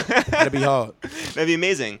 yeah. That'd be hard. That'd be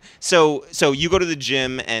amazing. So you go to the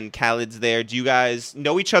gym and Khaled's there. Do you guys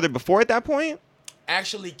know each other before at that point?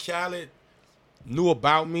 Actually, Khaled knew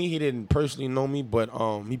about me. He didn't personally know me, but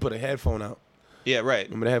he put a headphone out. Yeah, right.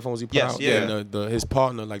 Remember the headphones he put Yes, out? yeah. And his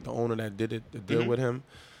partner, like the owner that did it, the deal with him,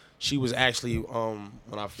 she was actually when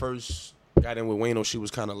I first got in with Wayno, she was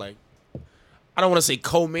kind of like, I don't want to say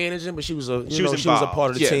co-managing, but she was a she was a involved.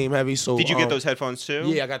 part of the Yeah. team heavy. So Did you get those headphones too?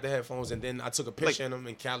 Yeah, I got the headphones, and then I took a picture of them,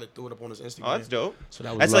 and Khaled threw it up on his Instagram. Oh, that's dope. So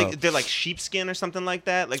that was That's love. like they're like sheepskin or something like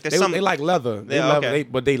that. Like there's They, some. they like leather. They Yeah, leather, okay.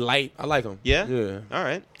 but they light. I like them. Yeah? Yeah. All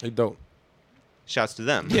right. They dope. Shouts to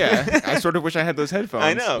them. Yeah, I sort of wish I had those headphones.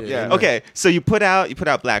 I know. Yeah. Okay, so you put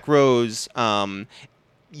out Black Rose.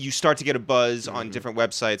 You start to get a buzz on different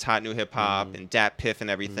websites, Hot New Hip Hop and Dat Piff and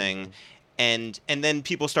everything, and then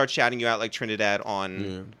people start shouting you out like Trinidad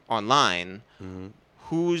online.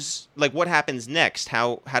 Who's like, what happens next?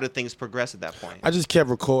 How do things progress at that point? I just kept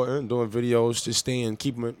recording, doing videos, just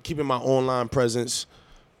keeping my online presence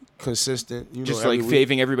consistent. You Just know, like every week.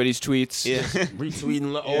 faving everybody's tweets. Yeah.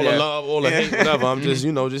 Retweeting all Yeah. the love, all the hate, whatever. I'm just,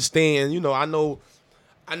 just staying. I know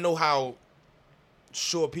how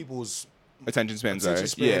short people's Attention spans attention are.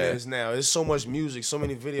 span Yeah. is now. There's so much music, so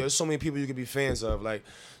many videos, there's so many people you could be fans of. Like,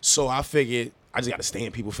 so I figured I just got to stay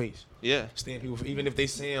in people's face. Yeah. Stay in people, even if they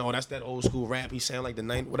saying, "Oh, that's that old school rap," he sound like the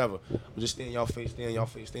 90s, whatever. But just stay in y'all face, stay in y'all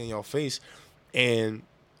face, stay in y'all face. And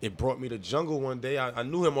it brought me to Jungle one day. I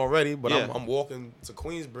knew him already, but Yeah. I'm walking to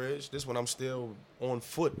Queensbridge. This one I'm still on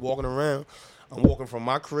foot walking around. I'm walking from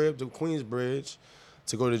my crib to Queensbridge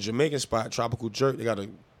to go to the Jamaican spot, Tropical Jerk. They got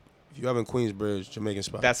if you ever in Queensbridge, Jamaican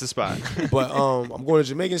spot. That's the spot. But I'm going to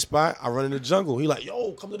Jamaican spot. I run in the Jungle. He like,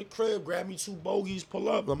 yo, come to the crib, grab me 2 bogeys, pull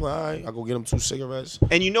up. I'm like, all right. I go get him 2 cigarettes.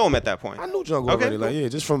 And you know him at that point. I knew Jungle Okay, already. cool. Like,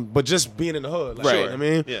 yeah, just being in the hood. Like, Right. you know what I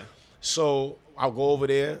mean? Yeah. So I'll go over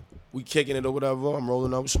there. We kicking it or whatever. I'm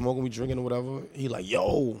rolling up, smoking, we drinking or whatever. He like,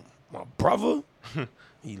 yo, my brother,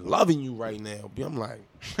 he loving you right now. I'm like,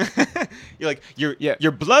 You're like Yeah.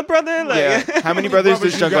 your blood brother. Like, Yeah. How many brothers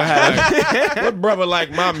does you Jungle got? have? Like, what brother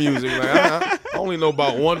like my music? Like, I only know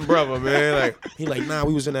about one brother, man. Like, he like, nah,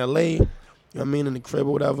 we was in L.A., you know what I mean, in the crib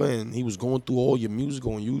or whatever, and he was going through all your music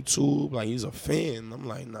on YouTube. Like, he's a fan. I'm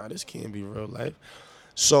like, nah, this can't be real life.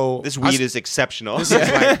 So This weed is exceptional. This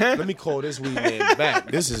is like, let me call this weed man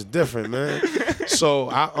back. This is different, man. So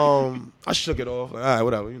I shook it off. Like, all right,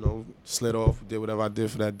 whatever, slid off, did whatever I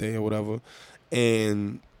did for that day or whatever.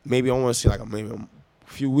 And maybe I want to see like maybe a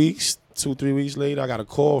few weeks, 2-3 weeks later, I got a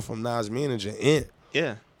call from Nas' manager, Ant.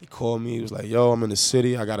 Yeah. He called me. He was like, yo, I'm in the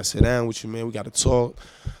city. I got to sit down with you, man. We got to talk.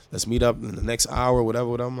 Let's meet up in the next hour,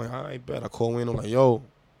 whatever. I'm like, all right, bet. I call in. I'm like, yo,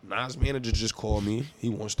 Nas' manager just called me. He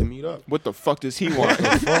wants to meet up. What the fuck does he want?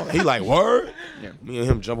 He like, word? Yeah. Me and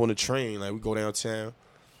him jump on the train. Like, we go downtown,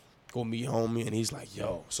 go meet homie, and he's like,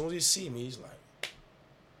 yo. As soon as he see me, he's like,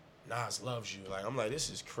 Nas loves you. Like, I'm like, this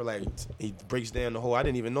is like, he breaks down the whole, I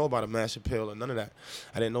didn't even know about a Master Pill or none of that.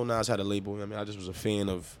 I didn't know Nas had a label. I mean, I just was a fan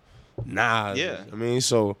of Nas. Yeah. I mean,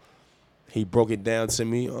 so he broke it down to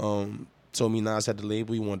me, told me Nas had the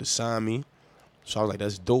label. He wanted to sign me. So I was like,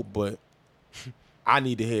 that's dope, but I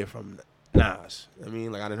need to hear from Nas. I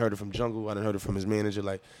mean, like, I done heard it from Jungle. I done heard it from his manager.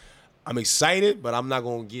 Like, I'm excited, but I'm not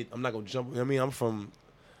gonna jump. I mean, I'm from,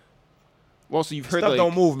 Well, so you've heard stuff like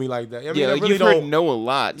don't move me like that. I mean, yeah, I like really you've heard don't. no a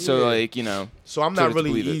lot. So Yeah. like So I'm So not to really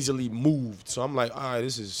believe it. easily moved. So I'm like, all right,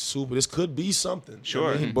 this is super. This could be something. You know what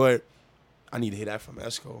I Sure. mean? But I need to hear that from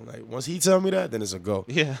Esco. Like, once he tell me that, then it's a go.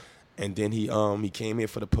 Yeah. And then he came here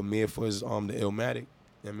for the premiere for his the Illmatic.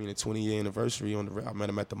 I mean, the 20-year anniversary. I met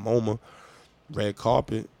him at the MoMA, red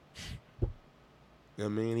carpet. You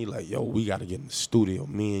know what I mean? He like, yo, we got to get in the studio,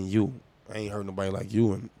 me and you. I ain't heard nobody like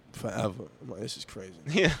you in forever. I'm like, this is crazy.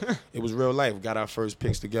 Yeah. It was real life. Got our first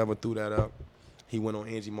picks together, threw that up. He went on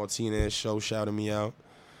Angie Martinez's show, shouted me out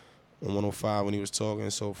on 105 when he was talking.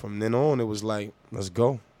 So from then on, it was like, let's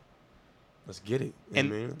go. Let's get it. You know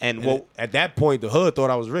what I mean? And what- at that point, the hood thought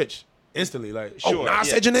I was rich. Instantly, like, Sure, I yeah.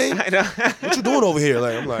 said your name? I know. What you doing over here?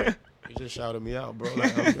 Like, I'm like, he just shouted me out, bro.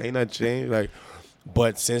 Like, ain't nothing changed. Like,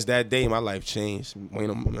 but since that day, my life changed.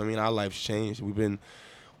 Our life's changed. We've been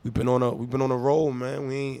on a roll,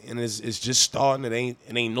 man. And it's just starting. It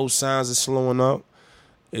ain't no signs of slowing up.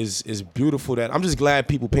 It's beautiful that I'm just glad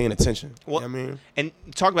people paying attention. Well, You know what I mean?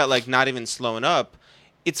 And talk about like not even slowing up.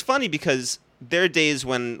 It's funny because there are days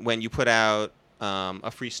when you put out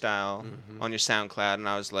a freestyle on your SoundCloud, and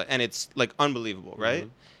I was like, and it's like unbelievable, right?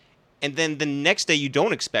 And then the next day you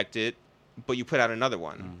don't expect it, but you put out another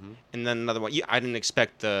one, and then another one. I didn't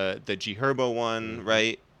expect the G Herbo one,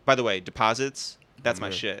 right? By the way, Deposits. That's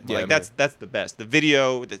my shit. Yeah, Like man. that's the best. The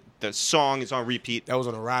video, the song is on repeat. That was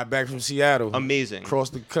on a ride back from Seattle. Amazing.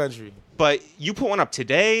 Across the country. But you put one up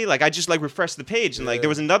today. Like I just like refreshed the page, and like Yeah. there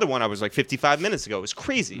was another one I was like 55 minutes ago. It was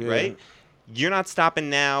crazy, Yeah. right? You're not stopping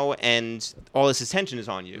now, and all this attention is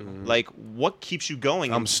on you. Like, what keeps you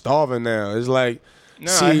going? I'm starving now. It's like,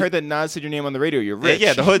 No, see, I heard that Nas said your name on the radio. You're yeah, rich.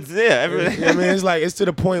 yeah, the hood's there. Everything. I mean, it's like, it's to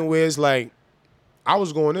the point where it's like, I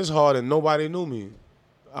was going this hard and nobody knew me.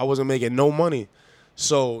 I wasn't making no money.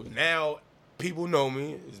 So now people know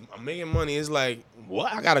me. I'm making money. It's like,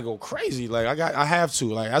 what? I gotta go crazy. Like I have to.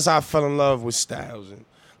 Like that's how I fell in love with Styles and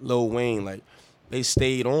Lil Wayne. Like they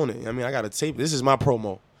stayed on it. I mean, I got to tape. This is my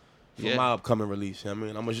promo for Yeah. my upcoming release. I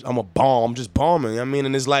mean, I'm a bomb. I'm just bombing. I mean,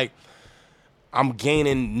 and it's like I'm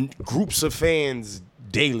gaining groups of fans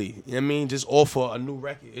daily. You know what I mean? Just off of a new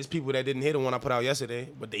record. It's people that didn't hear the one I put out yesterday,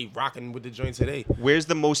 but they rocking with the joint today. Where's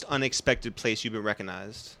the most unexpected place you've been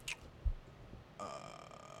recognized?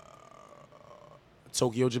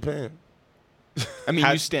 Tokyo, Japan. I mean,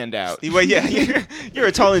 How- you stand out. Well, yeah, you're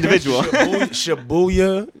a tall individual.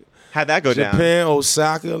 Shibuya, How'd that go down? Japan,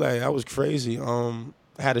 Osaka. Like that was crazy. I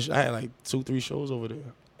had like 2-3 shows over there.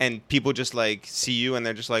 And people just like see you, and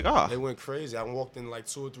they're just like, They oh, went crazy. I walked in like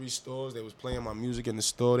 2 or 3 stores. They was playing my music in the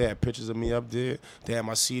store. They had pictures of me up there. They had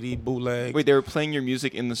my CD bootleg Wait, they were playing your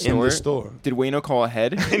music in the store? in the store. Did Wayno call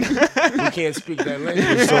ahead? He can't speak that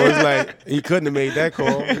language, so it's like he couldn't have made that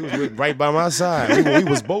call. He was right by my side. We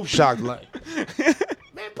was both shocked. Like,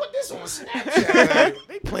 man, put this on Snapchat. Like,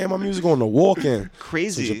 they playing my music on the walk-in.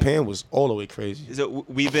 crazy. So Japan was all the way crazy. So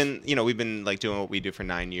we've been like doing what we do for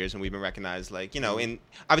 9 years, and we've been recognized like in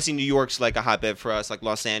obviously New York's like a hotbed for us, like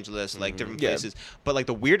Los Angeles, like different Yeah. places. But like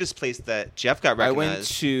the weirdest place that Jeff got I recognized. went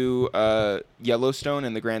to Yellowstone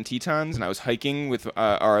and the Grand Tetons, and I was hiking with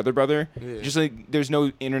our other brother. Yeah. Just like there's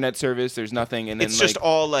no internet service, there's nothing, and then It's just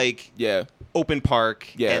all like yeah, open park,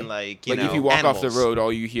 yeah. and like if you walk off the animals. road,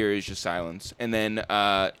 all you hear is just silence. And then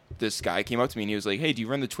this guy came up to me and he was like, "Hey, do you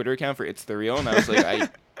run the Twitter account for It's the Real?" And I was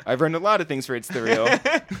like, I've run a lot of things for It's the Real.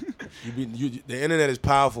 The internet is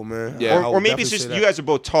powerful, man. Yeah. I Or would maybe it's definitely just say you that. guys are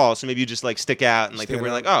both tall, so maybe you just like stick out, and like they Stand were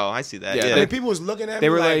out. like, oh, I see that. Yeah, Yeah, they- And people was looking at me. They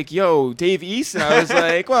were like, "Yo, Dave East," and I was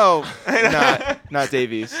like, "Well, not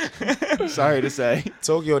Dave East." Sorry to say,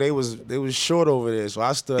 Tokyo, they was short over there, so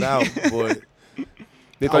I stood out. But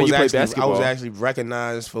they I thought was you played actually, basketball. I was actually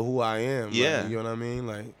recognized for who I am. like, Yeah. you know what I mean?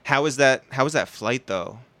 Like, How was that flight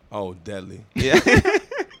though? oh, deadly. Yeah.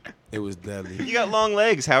 It was deadly. You got long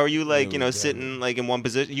legs. How are you like, Yeah, sitting like in one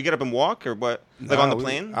position? You get up and walk or what? Like on the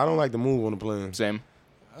plane? I don't like to move on the plane. Same.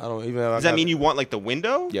 I don't even. Does that mean you want like the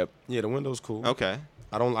window? Yep. Yeah, the window's cool. Okay.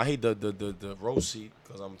 I hate the row seat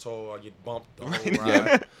because I'm told I get bumped the whole ride.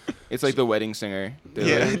 Yeah. It's like the wedding singer. They're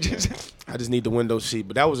Yeah. like- I just need the window seat.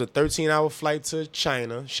 But that was a 13-hour flight to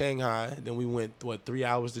China, Shanghai. Then we went 3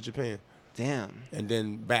 hours to Japan, Damn. and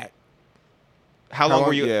then back. How long were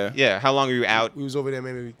long- you? yeah. How long were you out? We was over there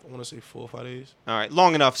maybe I want to say 4 or 5 days. All right.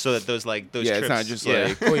 Long enough so that those yeah, trips. it's not just yeah.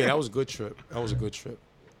 like Oh yeah, that was a good trip. That was a good trip.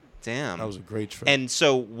 Damn. That was a great trip. And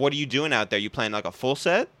so, what are you doing out there? You playing like a full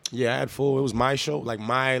set? yeah, I had full. It was my show.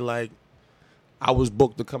 I was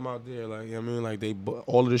booked to come out there. Like, you know what I mean? Like,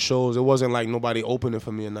 all of the shows, it wasn't like nobody opening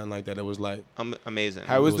for me or nothing like that. It was like, Amazing.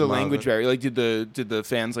 how was was the my language event. barrier? Like, did the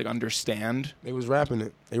fans like understand? they was rapping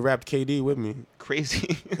it. They rapped KD with me,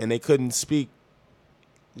 Crazy. and they couldn't speak.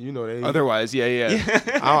 You know, they. Otherwise, yeah.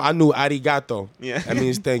 I knew arigato. Yeah. That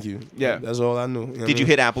means thank you. Yeah. That's all I knew. Did you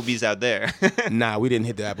hit Applebee's out there? Nah, we didn't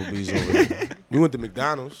hit the Applebee's over there. We went to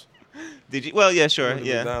McDonald's. Did you? Well, yeah, sure. Went to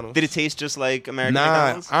Yeah. McDonald's. Did it taste just like American Nah,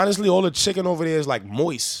 McDonald's? honestly, all the chicken over there is like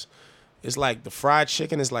moist. It's like the fried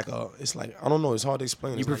chicken is like I don't know. It's hard to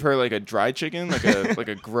explain. You It's prefer like a dried chicken, like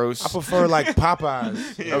a gross? I prefer like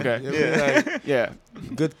Popeyes. Okay. You know what I mean? Like, Yeah,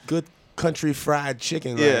 good country fried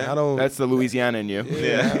chicken. Like, Yeah. I don't. that's the Louisiana in you.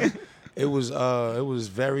 Yeah. It was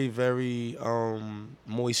very very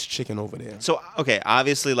moist chicken over there. So okay,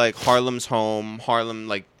 obviously like Harlem's home, Harlem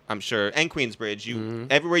like I'm sure, and Queensbridge. You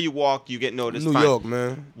everywhere you walk, you get noticed. New Fine. York,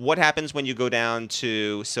 man. What happens when you go down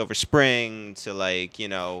to Silver Spring to like You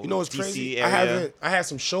know what's DC crazy? area? I had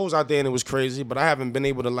some shows out there and it was crazy, but I haven't been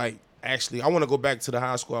able to like actually. I want to go back to the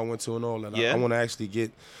high school I went to and all that. Yeah. I want to actually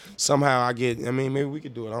get somehow. I mean, maybe we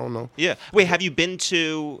could do it. I don't know. Yeah. Wait, have you been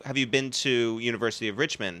to University of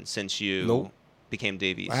Richmond since you Nope. became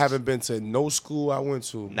Davies? I haven't been to no school I went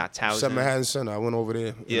to. Not Towson? Except Manhattan Center. I went over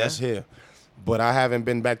there. Yeah. That's here. But I haven't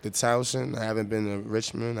been back to Towson. I haven't been to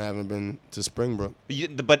Richmond. I haven't been to Springbrook.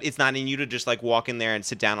 But it's not in you to just like walk in there and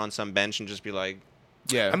sit down on some bench and just be like,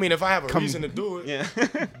 Yeah. I mean, if I have a reason to do it.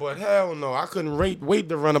 yeah. But hell no, I couldn't wait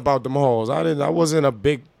to run about them halls. I wasn't a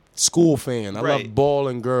big school fan. I Right. love ball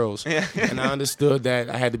and girls. Yeah. And I understood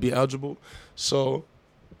that I had to be eligible. So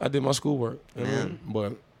I did my schoolwork. You know? Man.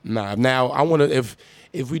 But nah, now I wanna if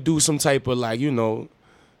we do some type of like,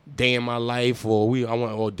 day in my life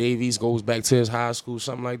or Davies goes back to his high school,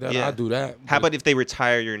 something like that, Yeah. I'll do that. How But- about if they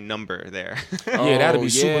retire your number there? yeah, that'd Oh, be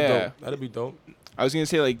super yeah. dope. That'd be dope. I was gonna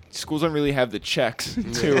say like schools don't really have the checks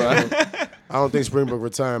to. I don't think Springbrook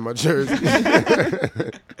retiring my jersey.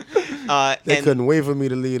 They and couldn't wait for me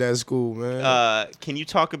to leave that school, man. can you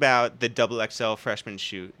talk about the XXL freshman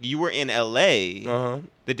shoot? You were in LA Uh-huh.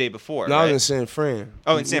 the day before, No, I right? was in San Fran.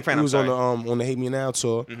 Oh, in San Fran, He I'm was sorry. on the Hate Me Now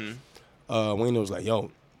tour. Mhm. Wayne was like,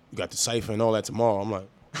 "Yo, you got the cipher and all that tomorrow." I'm like,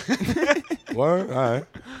 "What? All right."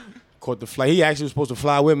 Caught the flight. He actually was supposed to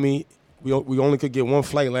fly with me. We only could get one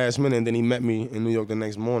flight last minute, and then he met me in New York the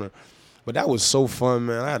next morning. But that was so fun,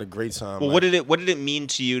 man. I had a great time. Well, Like, what did it mean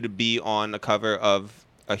to you to be on the cover of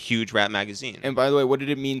a huge rap magazine? And by the way, what did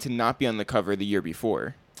it mean to not be on the cover the year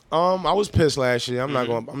before? I was pissed last year.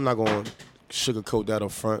 Mm-hmm. I'm not going to sugarcoat that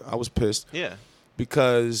up front. I was pissed yeah.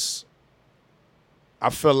 because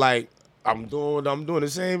I feel like I'm doing the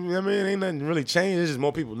same. You know what I mean, ain't nothing really changed. It's just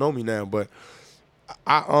more people know me now. But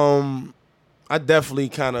I definitely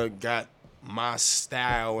kind of got my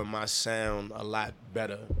style and my sound a lot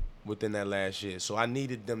better within that last year. So I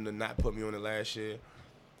needed them to not put me on it last year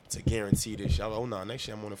to guarantee this year. I was like, oh no, next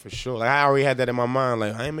year I'm on it for sure. Like I already had that in my mind.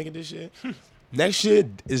 Like I ain't making this year. Next year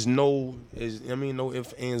is no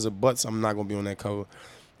ifs, ands, or buts. I'm not gonna be on that cover.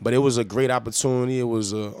 But it was a great opportunity. It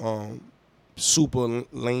was a super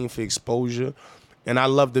lane for exposure. And I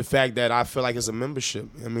love the fact that I feel like it's a membership.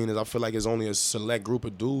 I mean, I feel like it's only a select group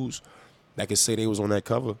of dudes that could say they was on that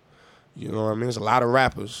cover. You know what I mean? It's a lot of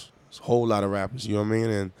rappers. It's a whole lot of rappers. You know what I mean?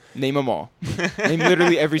 And Name them all. Name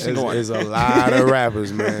literally every single one. it's a lot of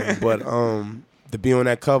rappers, man. But to be on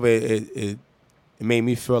that cover, it made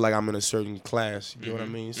me feel like I'm in a certain class. You know what I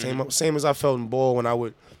mean? Same as I felt in ball when I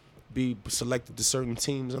would be selected to certain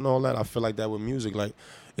teams and all that. I feel like that with music. Like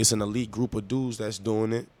it's an elite group of dudes that's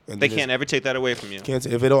doing it. And They then can't ever take that away from you.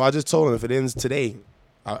 I just told him if it ends today,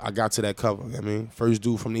 I got to that cover. I mean, first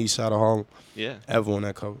dude from the east side of Harlem Yeah. ever on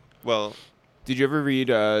that cover. Well, Did you ever read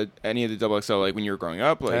any of the XXL like when you were growing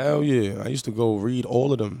up? Like, Hell yeah. I used to go read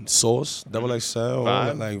all of them. Source, Double XL, all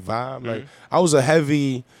that, Vibe. like Vibe. Like I was a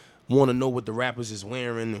heavy want to know what the rappers is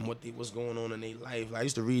wearing and what's going on in their life. Like, I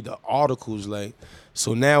used to read the articles. Like,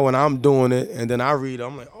 so now when I'm doing it and then I read it,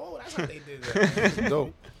 I'm like, oh, that's how they did that. It's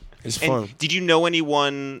dope. It's fun. and did you know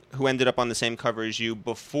anyone who ended up on the same cover as you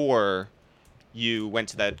before you went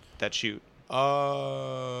to that shoot?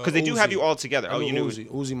 Because they do have you all together. I Oh, knew you knew Uzi.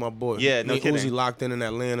 Uzi, my boy. Yeah, no Me and kidding. Uzi locked in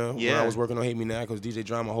Atlanta when Yeah. I was working on Hate Me Now because DJ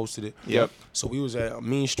Drama hosted it. Yep. So we was at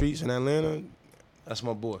Mean Streets in Atlanta. That's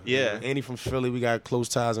my boy. Yeah. Andy from Philly. We got close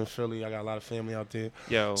ties in Philly. I got a lot of family out there.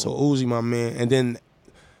 Yo. So Uzi, my man. And then,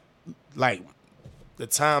 like, the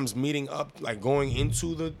times meeting up, like going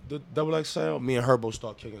into the Double XL, me and Herbo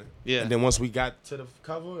start kicking it. Yeah. And then once we got to the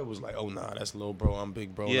cover, it was like, oh, nah, that's little bro. I'm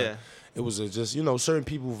big bro. Yeah. Like, it was just, certain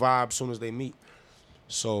people vibe as soon as they meet.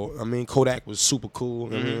 So, I mean, Kodak was super cool.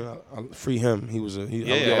 I mean, I free him. He was I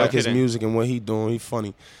yeah, like his kidding. music and what he doing. He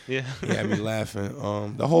funny. yeah. He had me laughing.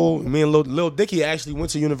 Me and Lil Dicky actually went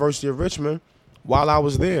to University of Richmond while I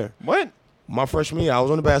was there. what? My freshman year, I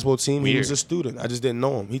was on the basketball team. He was Weird. a student. I just didn't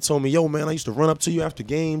know him. He told me, yo, man, I used to run up to you after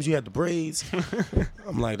games. You had the braids.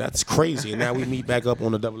 I'm like, that's crazy. And now we meet back up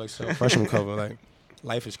on the Double XL freshman cover. Like,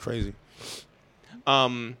 life is crazy.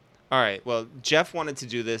 All right. Well, Jeff wanted to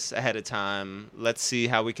do this ahead of time. Let's see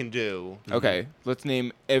how we can do. Okay, let's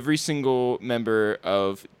name every single member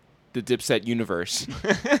of the Dipset universe.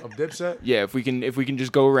 Of Dipset? Yeah, if we can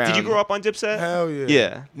just go around. Did you grow up on Dipset? Hell yeah.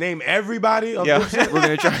 Yeah. Name everybody of Yeah. Dipset. We're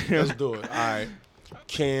gonna try. Let's do it. All right.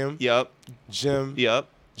 Cam, Yup. Jim, Yup.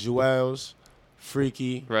 Joels,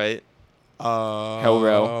 Freaky, Right.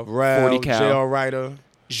 Hellrail, Rel, 40 Cal. J.R. Ryder,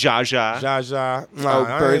 Jaja. Jaja. Oh,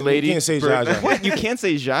 Bird Lady. You can't say Bird- Jaja. What? You can't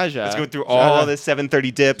say Jaja. Let's go through all Jaja. the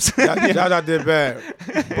 730 dips. Jaja did bad.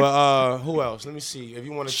 But who else? Let me see. If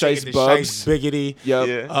you want to take Shice it to Bubs. Shice Biggity, Yep.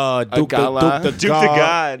 Yeah. Duke Agala. the Duke the God.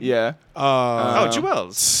 God. Yeah. Oh,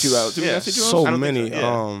 Jewels. Jewels. Did we Yeah. not say Jewels? So I don't many. think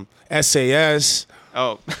so, yeah. SAS.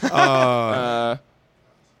 Oh.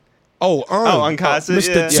 Uncasa,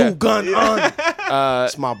 Mr. yeah. Two Gun.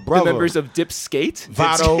 It's my The brother. members of Dip Skate.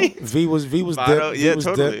 Vado. V was Vado, Dip. yeah, V was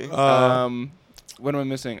totally. Dip. What am I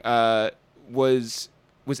missing?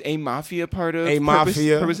 Was A Mafia part of A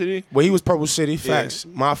Mafia. Purpose City? Well, he was Purple City. Facts.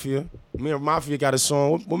 Mafia. Me and Mafia got a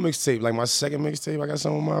song. What mixtape? Like my second mixtape, I got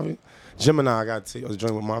something with Mafia. Gemini, I got I was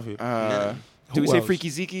joining with Mafia. Did we Who say else? Freaky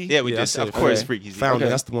Zeke? Yeah, we Yeah, I just, said of course, okay. Freaky Z. Founder. Okay.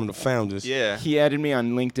 That's one of the founders. Yeah. He added me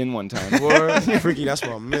on LinkedIn one time. Word. Freaky, that's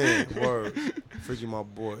my man. Word. Freaky, my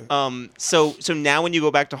boy. So now when you go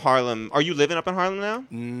back to Harlem, are you living up in Harlem now?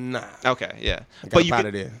 Nah. Okay, yeah. I got But you up can,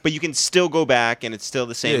 outta there. but you can still go back, and it's still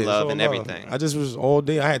the same Yeah, it's love all and love. everything. I just was all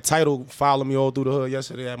day. I had Tidal follow me all through the hood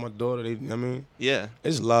yesterday. I had my daughter. I mean, Yeah.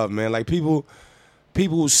 it's love, man. Like people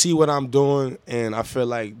who see what I'm doing, and I feel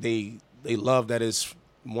like they love that it's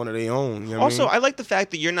one of their own. You know what Also, I I like the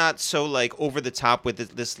fact that you're not so like over the top with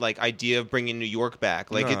this like idea of bringing New York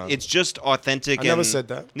back. Like Nah. it's just authentic. I never and- said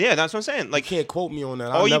that. Yeah, that's what I'm saying. You Like can't quote me on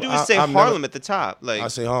that. all you do is say Harlem at the top. Like I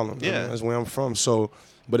say Harlem. Yeah. That's where I'm from. So,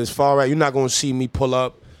 but as far as you're not gonna see me pull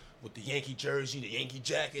up with the Yankee jersey, the Yankee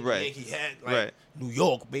jacket, Right. the Yankee hat, like Right. New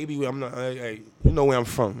York, baby. I'm not. You know where I'm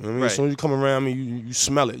from. You know what I mean, Right. as soon as you come around me, you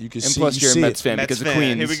smell it. You can And see. plus, you you're a see Mets it. fan Mets because of fan.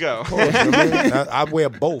 Queens. Here we go. Of course, you know what I mean? I wear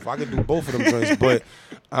both. I can do both of them joints, but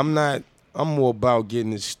I'm not. I'm more about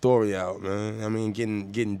getting this story out, man. I mean,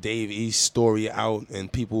 getting Dave East's story out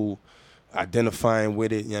and people identifying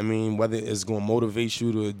with it. You know what I mean, whether it's gonna motivate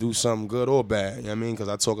you to do something good or bad. You know what I mean, because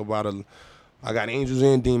I talk about I got angels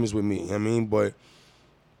and demons with me. You know what I mean, but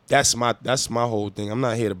that's my whole thing. I'm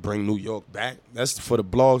not here to bring New York back. That's for the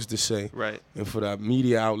blogs to say, Right. and for the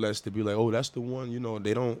media outlets to be like, oh, that's the one. You know,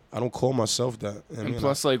 I don't call myself that. You know what I And mean?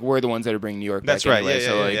 plus, like, we're the ones that are bringing New York That's back right. anyway. Yeah,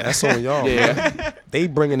 so, yeah, like, yeah. That's on y'all. Yeah. Man. They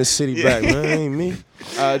bringing the city back, man. It ain't me.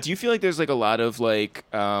 Do you feel like there's like a lot of like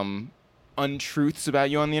untruths about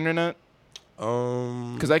you on the internet?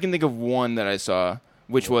 Because I can think of one that I saw,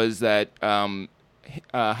 which was that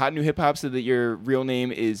Hot New Hip Hop said that your real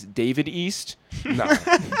name is David East. Nah.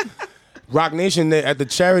 Rock Nation at the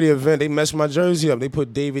charity event, they messed my jersey up. They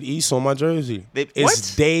put David East on my jersey. It's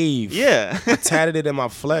what? Dave. Yeah. I tatted it in my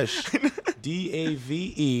flesh.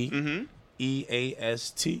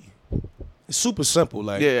 DAVEEAST. It's super simple.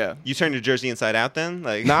 Like, Yeah. You turned your jersey inside out then?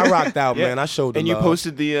 Like nah, I rocked out, Yeah. man. I showed the And you love.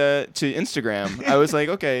 posted the to Instagram. I was like,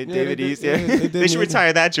 okay, Yeah, David they did- East. Yeah. they did they should me.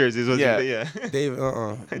 retire that jersey. Is what Yeah. yeah. David,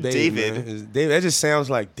 David. man. David. That just sounds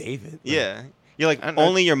like David. Yeah. You're like, I know.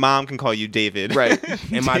 only your mom can call you David. Right.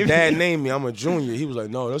 And my dad named me. I'm a junior. He was like,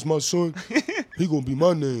 no, that's my son. He gonna be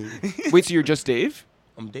my name. Wait, so you're just Dave?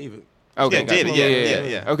 I'm David. Okay, Yeah, gotcha.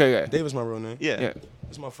 David, yeah. Okay, okay. David's my real name. Yeah. Yeah.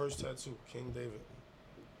 It's my first tattoo, King David.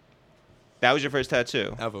 That was your first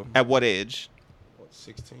tattoo? Ever. At what age? What,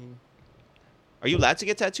 16? Are you allowed to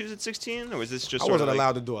get tattoos at 16? Or was this just I sort wasn't of like,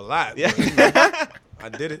 allowed to do a lot. Yeah.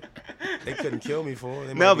 But I did it. They couldn't kill me for it.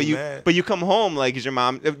 They No, might be but mad. you come home like is your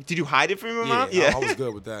mom? Did you hide it from your mom? I was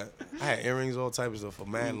good with that. I had earrings, all types of stuff for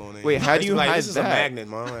mad long. Wait, how do you like, hide this is that? a magnet,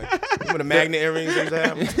 man. Like, remember the magnet earrings they used to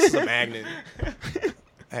have? This is a magnet.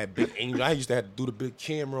 I had big angel. I used to have to do the big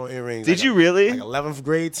camera earrings. Did you really? Like 11th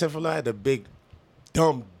grade, 10th grade, I had the big,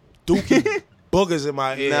 dumb, dookie boogers in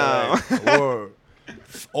my ear. No. Like, word.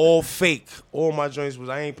 All fake. All my joints was,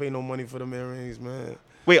 I ain't pay no money for them earrings, man.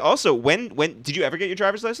 Wait, also, when did you ever get your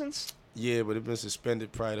driver's license? Yeah, but it's been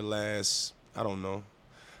suspended probably the last, I don't know.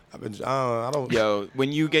 I don't. Yo,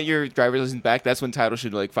 when you get your driver's license back, that's when Tidal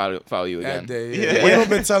should like follow you again. That day, Yeah. yeah. Wayne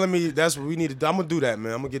been telling me that's what we need to do. I'm gonna do that,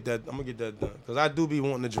 man. I'm gonna get that done because I do be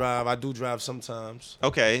wanting to drive. I do drive sometimes.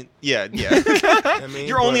 Okay. Yeah. I mean,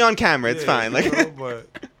 You're only but- on camera. It's yeah, fine. you Like, know,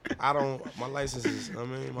 but I don't. My license is. I mean,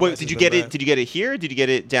 my wait, license did you been get it? bad. Did you get it here? Or did you get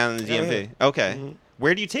it down in the Yeah, DMV? here. Okay. Mhm.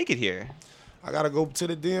 Where do you take it here? I gotta go to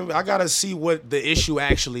the DMV. I gotta see what the issue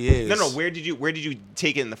actually is. No. Where did you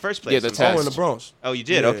take it in the first place? Yeah, the test. in the Bronx. Oh, you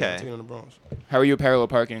did. Yeah, Okay. I took it in the Bronx. How are you at parallel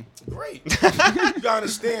parking? Great. You gotta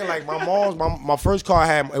understand, like my first car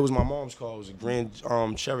it was my mom's car. It was a Grand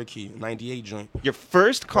Cherokee '98 joint. Your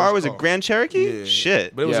first car was a car. Grand Cherokee? Yeah.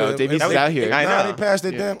 Shit. But it was Yo, they beat us out here. I know. They passed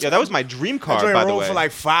it down. Yeah, that was my dream car, That joint by the rolled way. for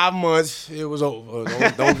like 5 months. It was over.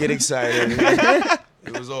 Don't get excited.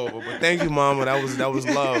 It was over. But thank you, Mama. That was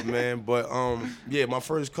love, man. But yeah, my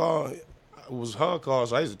first car was her car,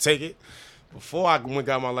 so I used to take it. Before I went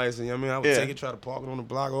got my license, you know what I mean? I would take it, try to park it on the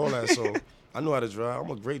block, all that. So I knew how to drive.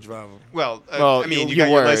 I'm a great driver. Well, Well, I mean, you you got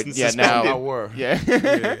were. your license Yeah, suspended. now- I were. Yeah.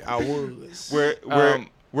 Yeah, I was.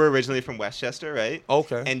 We're originally from Westchester, right?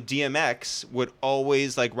 Okay. And DMX would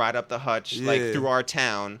always like ride up the hutch like Yeah. through our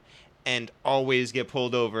town, and always get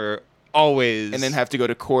pulled over. Always. And then have to go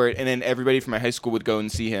to court, and then everybody from my high school would go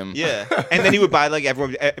and see him. Yeah. And then he would buy like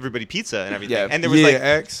everybody pizza and everything. Yeah. And there was yeah, like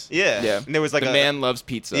X. yeah. Yeah. And there was like the man loves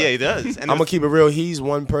pizza. Yeah, he does. And I'm gonna keep it real. He's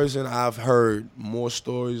one person I've heard more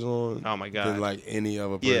stories on. Oh my God. Than like any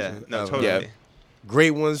other person. Yeah. No, ever. totally. Yeah.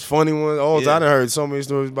 Great ones, funny ones. All Yeah. I done heard so many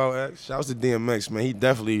stories about X. Shouts to DMX, man. He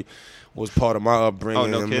definitely was part of my upbringing. Oh,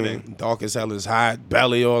 no I mean, kidding. Dark as hell is hot,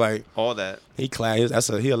 belly, or like All that. he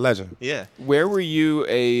he a legend. Yeah. Where were you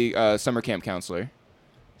a summer camp counselor?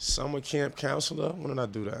 Summer camp counselor. When did I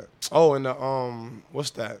do that? Oh, in the what's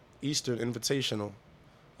that? Eastern Invitational.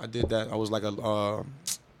 I did that. I was like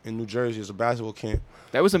in New Jersey. It's a basketball camp.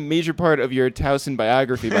 That was a major part of your Towson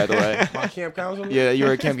biography, by the way. My camp counselor. Yeah, you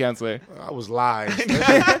were a camp counselor. I was live.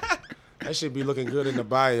 That should be looking good in the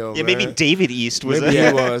bio. Yeah, man. maybe David East was Maybe a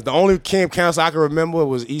he was. The only camp counselor I can remember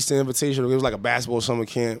was Eastern Invitational. It was like a basketball summer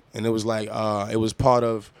camp, and it was like it was part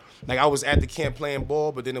of. Like I was at the camp playing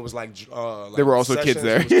ball, but then it was like There were also kids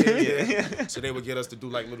sessions. there. It was kids there. So they would get us to do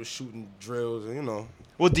like little shooting drills, and you know.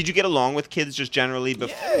 Well, did you get along with kids just generally?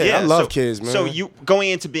 Yeah, I love kids, man. So you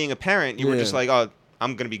going into being a parent, you were just Yeah. like, oh,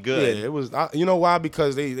 I'm gonna be good. Yeah, it was. You know why?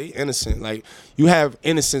 Because they innocent. Like you have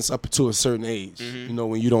innocence up to a certain age. Mm-hmm. You know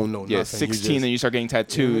when you don't know Yeah, nothing. 16, then you start getting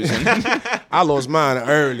tattoos. And I lost mine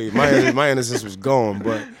early. My innocence was gone,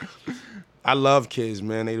 but I love kids,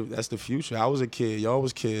 man. That's the future. I was a kid. Y'all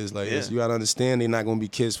was kids. Like Yeah. you gotta understand, they're not gonna be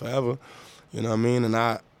kids forever. You know what I mean?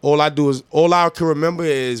 And all I can remember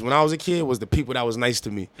is when I was a kid was the people that was nice to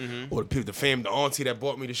me, or the people, the family, the auntie that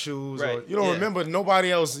bought me the shoes. Or, Right. you don't Yeah. remember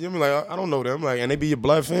nobody else. You know, like I don't know them. Like, and they be your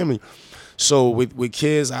blood family. So with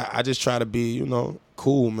kids, I just try to be, you know,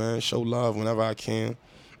 cool, man. Show love whenever I can.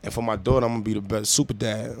 And for my daughter, I'm gonna be the best super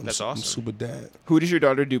dad. That's I'm awesome. super dad. who does your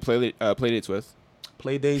daughter do play dates with?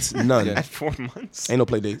 Play dates, none. At 4 months. Ain't no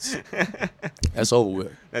play dates. That's over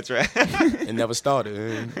with. That's right. It never started.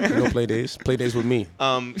 Ain't no play dates. Play dates with me.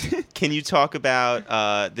 Can you talk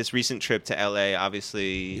about this recent trip to LA?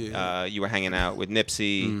 Obviously, Yeah. you were hanging out with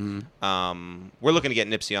Nipsey. Mm-hmm. We're looking to get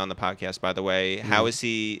Nipsey on the podcast, by the way. How is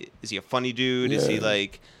he? Is he a funny dude? Is he Yeah.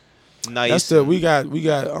 like nice? That's the we got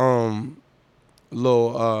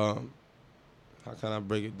little how can I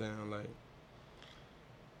break it down? Like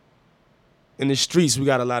in the streets we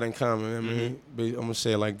got a lot in common. I mean, I'm gonna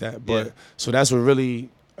say it like that. But Yeah. so that's what really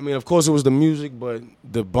I mean, of course it was the music, but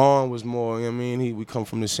the bond was more, you know what I mean? We come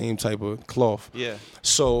from the same type of cloth. Yeah.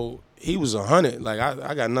 So he was 100. Like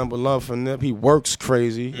I got nothing but love for Nip. He works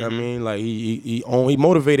crazy. You know what I mean? Like he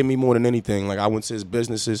motivated me more than anything. Like I went to his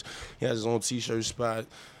businesses. He has his own t-shirt spot.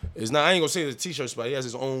 It's not I ain't gonna say it's a t-shirt spot. He has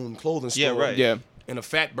his own clothing store. Yeah, right. Yeah. And a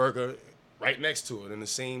Fat Burger right next to it. And the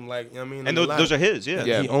same like, you know what I mean? And In the those lot. are his. Yeah.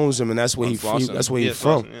 Yeah. He owns them and that's where Slauson. that's where Yeah, he's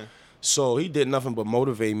from. Slauson, yeah. So he did nothing but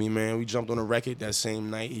motivate me, man. We jumped on a record that same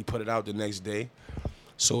night. He put it out the next day.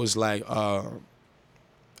 So it's like,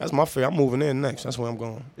 that's my favorite. I'm moving in next. That's where I'm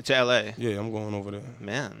going. To LA. Yeah, I'm going over there.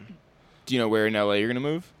 Man. Do you know where in LA you're gonna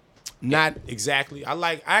move? Not exactly.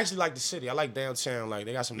 I actually like the city. I like downtown. Like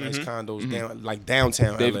they got some nice condos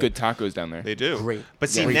downtown. They have LA. good tacos down there. They do. Great. But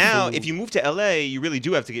see, Great now, food. if you move to LA, you really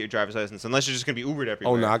do have to get your driver's license, unless you're just going to be Ubered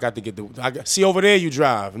everywhere. Oh no, I got to get see over there you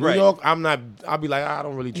drive. New Right. York, I'm not. I'll be like I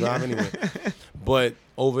don't really drive anyway. But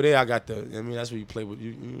over there I got the. I mean that's where you play with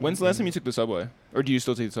you. When's the last time you took the subway? Or do you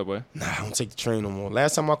still take the subway? Nah, I don't take the train no more.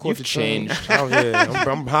 Last time I caught You've the train. changed. Oh yeah,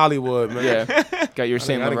 I'm Hollywood man. Yeah. Got your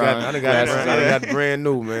Saint I done Laurent got glasses on. I done got brand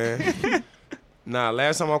new, man. Nah,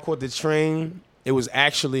 last time I caught the train, it was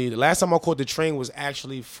actually the last time I caught the train was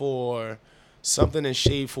actually for something in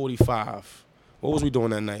Shade 45. What was we doing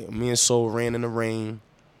that night? Me and Soul ran in the rain.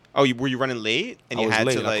 Oh, were you running late? And I you was had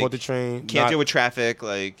late. to, like, I caught the train. can't Nah, deal with traffic,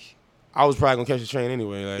 like, I was probably gonna catch the train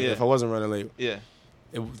anyway. Like Yeah. if I wasn't running late, yeah.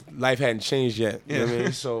 life hadn't changed yet. You know what I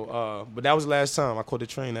mean? So, but that was the last time I caught the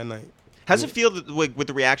train that night. How's it feel with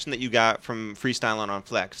the reaction that you got from freestyling on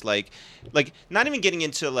Flex? Like not even getting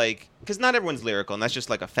into like, because not everyone's lyrical, and that's just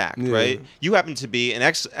like a fact, right? You happen to be an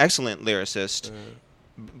excellent lyricist.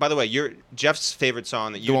 By the way, Jeff's favorite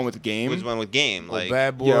song that you The one with Game? was the one with Game. Like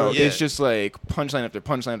Bad Boy. Yo, Yeah. it's just like punchline after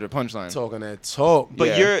punchline after punchline. Talking that talk. But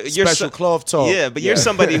Yeah. you're Special cloth talk. Yeah, but you're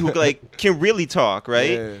somebody who like can really talk,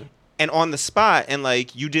 right? Yeah. And on the spot, and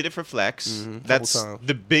like you did it for Flex. Mhm, That's couple times.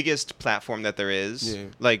 the biggest platform that there is. Yeah.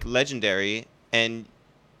 Like legendary, and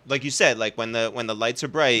like you said, like when the lights are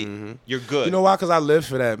bright, you're good. You know why? Because I lived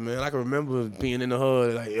for that, man. I can remember being in the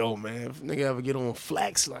hood, like, yo, man, if nigga ever get on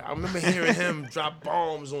Flex, like, I remember hearing him drop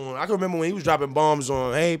bombs on. I can remember when he was dropping bombs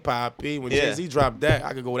on Hey Poppy, when Yeah. Jay-Z dropped that,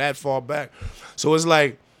 I could go that far back. So it's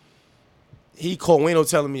like, he called Wayno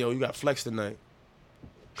telling me, yo, you got Flex tonight.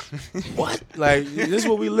 What? Like, this is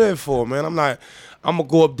what we live for, man. I'm gonna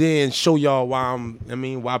go up there and show y'all why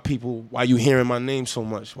why you hearing my name so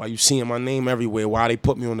much, why you seeing my name everywhere, why they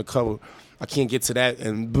put me on the cover. I can't get to that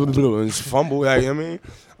and and fumble. Like, I mean,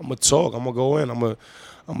 I'm gonna talk. I'm gonna go in. I'm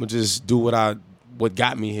gonna just do what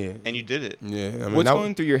got me here. and you did it. Yeah, I mean, What's that-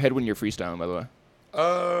 going through your head when you're freestyling, by the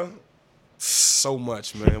way? so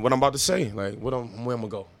much, man. What I'm about to say, like, where I'm gonna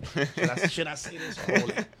go? Should I say this? Hold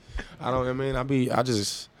it.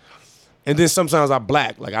 And then sometimes I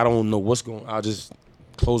black. Like, I don't know what's going. I'll just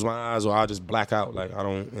close my eyes or I'll just black out. Like, I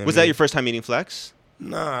don't. Was that your first time meeting Flex?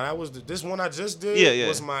 Nah, that was this one I just did. Yeah.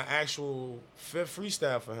 Was my actual fifth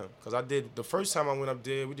freestyle for him. Cause I did the first time I went up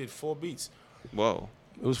there, we did 4 beats. Whoa.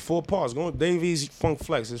 It was 4 parts. Going Dave Easy Funk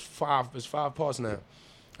Flex. It's 5 parts now.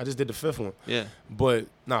 I just did the 5th one. Yeah. But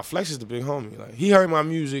Flex is the big homie. Like, he heard my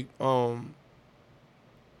music.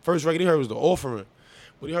 First record he heard was The Offering,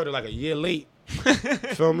 but he heard it like a year late.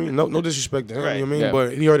 Feel me? No disrespect to him. Right. You know what I mean? Yeah.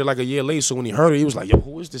 But he heard it like a year late. So when he heard it, he was like, "Yo,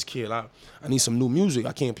 who is this kid? I need some new music.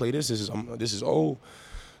 I can't play this. This is old."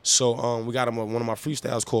 So we got him one of my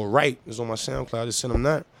freestyles called Right. It's on my SoundCloud. I just sent him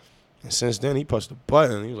that. And since then, he pushed the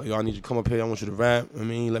button. He was like, "Yo, I need you to come up here. I want you to rap." I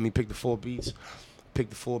mean, he let me pick the 4 beats. Pick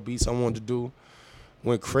the 4 beats I wanted to do.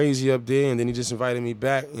 Went crazy up there, and then he just invited me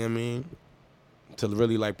back. You know what I mean? To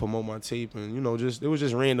really like promote my tape, and it was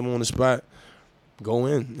just random on the spot. Go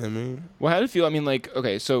in. You know what I mean? Well, how did it feel? I mean, like,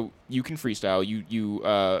 okay, so you can freestyle. You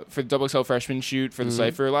for the Double XL freshman shoot for the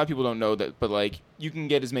Cypher, a lot of people don't know that, but like, you can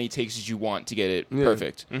get as many takes as you want to get it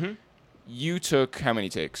perfect. Mm-hmm. You took how many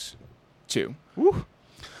takes? 2. Woo.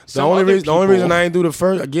 The only reason I ain't do the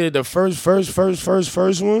first, I get it the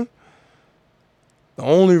first one. The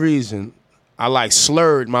only reason I like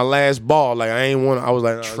slurred my last ball, like I was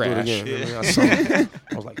like, nah, Trash. do it again.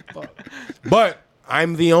 I was like, fuck. But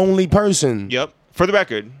I'm the only person, Yep. For the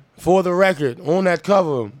record. for the record, on that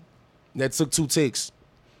cover that took 2 takes.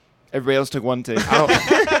 Everybody else took 1 take.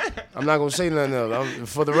 I'm not gonna say nothing else.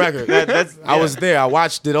 For the record, That's I was there. I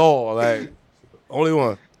watched it all. Like, only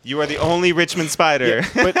one. You are the only Richmond Spider.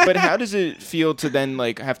 but how does it feel to then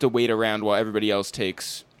like have to wait around while everybody else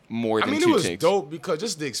takes more than I mean, 2 it was takes? dope because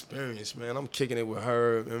just the experience, man. I'm kicking it with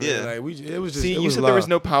her. I mean, Yeah. like it was just. See, it you was said love. there was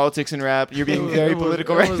no politics in rap. You're being very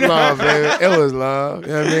political It right was now. love, man. It was love. You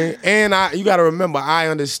know what I mean? And you got to remember, I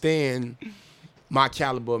understand my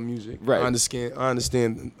caliber of music. Right. I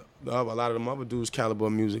understand a lot of them other dudes' caliber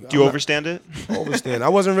of music. Do you overstand it? Overstand.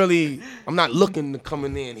 I'm not looking to come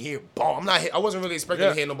in there and hear ball. I wasn't really expecting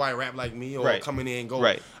to hear nobody rap like me or Right. come in there and go.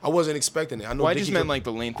 Right. I wasn't expecting it. I know. Well, I Dickie just meant could- like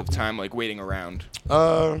the length of time, like waiting around.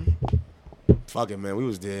 Fuck it, man. We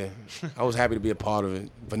was there. I was happy to be a part of it.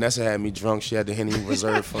 Vanessa had me drunk. She had the Henny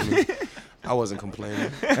reserved for me. I wasn't complaining.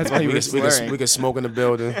 That's why you were slurring. we could smoke in the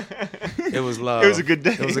building. It was love. It was a good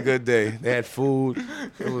day. It was a good day. They had food.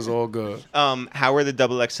 It was all good. How were the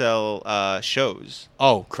Double XL shows?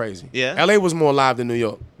 Oh, crazy. Yeah? LA was more live than New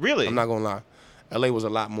York. Really? I'm not gonna lie. LA was a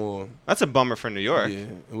lot more. That's a bummer for New York. Yeah,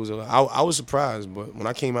 it was. I was surprised, but when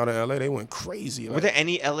I came out of LA, they went crazy. Were Like, there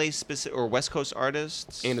any LA specific or West Coast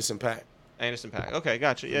artists? Anderson .Paak. Anderson .Paak. Okay,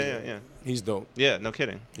 gotcha. Yeah. He's dope. Yeah, no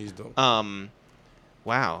kidding. He's dope.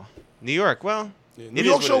 Wow. New York. Well, New it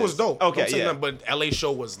York is show what it was is. dope. Okay, Don't say yeah. nothing, but LA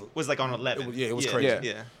show was. Was like on 11. It was crazy.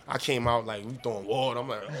 Yeah. I came out like we throwing water. I'm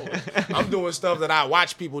like, oh, I'm doing stuff that I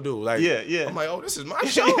watch people do. Like, Yeah. I'm like, oh, this is my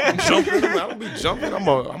show. I'm jumping. I'm like, I don't be jumping. I'm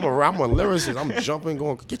a lyricist. I'm jumping,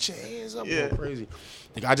 going, get your hands up, Yeah. going crazy.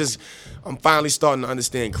 Like, I'm finally starting to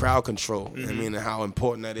understand crowd control. I mean, and how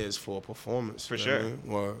important that is for a performance. For you know what I sure.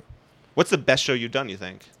 mean? Or What's the best show you've done, you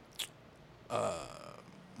think?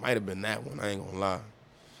 might have been that one. I ain't gonna lie,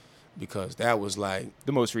 because that was like.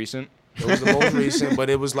 The most recent. It was the most recent, but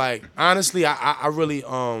it was like, honestly, I really,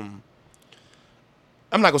 I'm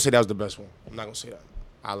not gonna say that was the best one. I'm not gonna say that.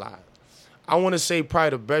 I lied. I want to say probably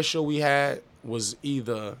the best show we had was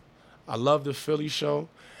either I Love the Philly show,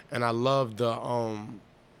 And I love the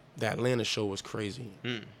Atlanta show was crazy.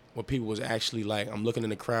 Where people was actually like, I'm looking in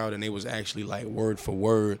the crowd and they was actually like word for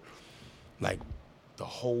word, like the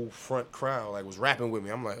whole front crowd like was rapping with me.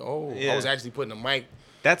 I'm like, oh, I was actually putting a mic.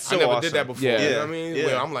 That's so I never awesome. did that before. Yeah. You know what I mean? Yeah.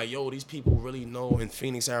 Where I'm like, yo, these people really know in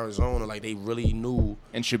Phoenix, Arizona, like they really knew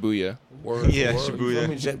And Shibuya. word Yeah, for word. You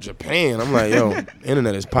Shibuya. feel me? Japan. I'm like, yo,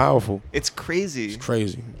 internet is powerful. It's crazy. It's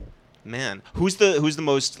crazy. Man, who's the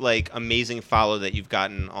most like amazing follow that you've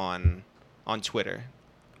gotten on Twitter?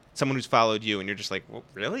 Someone who's followed you and you're just like, well,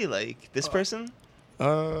 really? Like this person?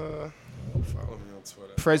 Follow me on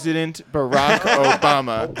Twitter. President Barack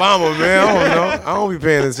Obama. Obama, man. I don't know. I don't be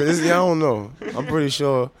paying attention. I don't know. I'm pretty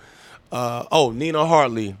sure. Nina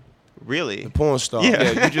Hartley, Really? the porn star.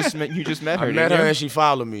 Yeah. Yeah, you just met her. I met didn't her you? and she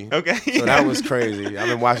followed me. Okay. So that was crazy. I've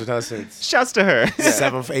been watching her since Shouts to her.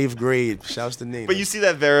 7th, 8th grade. Shouts to Nina. But you see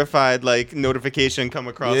that verified like notification come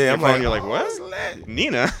across yeah, your I'm phone, like, you're like, oh, what? that's lit.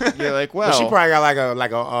 Nina. You're like, Well, well, she probably got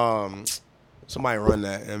like a somebody run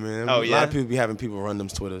that. I mean, Oh, a yeah? lot of people be having people run them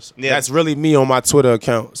Twitters. Yeah. That's really me on my Twitter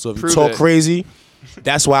account. So if Prove you talk it. crazy,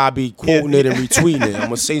 that's why I be quoting it and retweeting it. I'm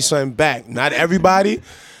gonna say something back. Not everybody,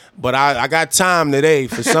 but I got time today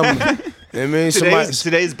for some. You know what I mean?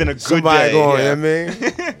 Today's been a good somebody day. going, Yeah. you know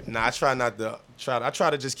what I mean? Nah, I try not to I try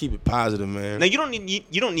to just keep it positive, man. Now you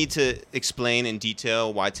don't need to explain in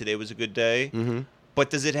detail why today was a good day. Mm-hmm.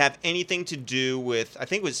 But does it have anything to do with? I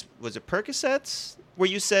think was it Percocets where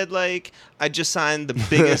you said like I just signed the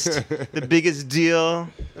biggest deal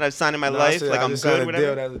that I've signed in my No, I life. said Like I I'm just good, signed a whatever.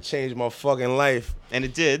 deal that'll change my fucking life. And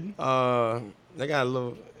it did. They got a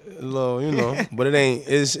little, you know, but it ain't.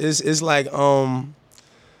 It's like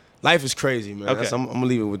life is crazy, man. Okay. I'm gonna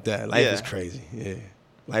leave it with that. Life Yeah. is crazy. Yeah,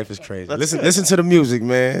 life is crazy. That's good. Listen to the music,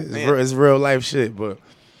 man. Man. It's real life shit, but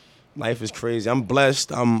life is crazy. I'm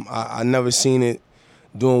blessed. I never seen it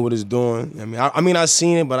doing what it's doing. I mean, I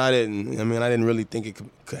seen it, but I didn't really think it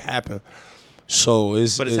could happen. So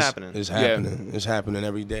it's happening. It's happening. It's happening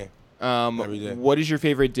every day. Every day. what is your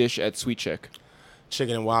favorite dish at Sweet Chick?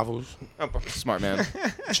 Chicken and waffles. Smart man.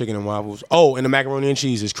 Chicken and waffles. Oh, and the macaroni and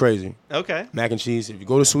cheese is crazy. Okay. Mac and cheese. If you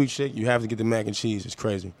go to Sweet Chick, you have to get the mac and cheese. It's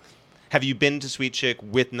crazy. Have you been to Sweet Chick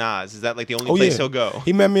with Nas? Is that like the only place he'll go?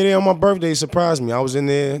 He met me there on my birthday. He surprised me. I was in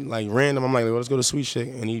there like random. I'm like, let's go to Sweet Chick.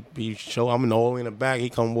 And he showed. I'm in the hallway in the back. He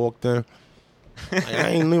come walked in. Like, I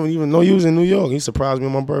ain't even know you was in New York. He surprised me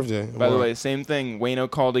on my birthday. By the way, same thing. Wayno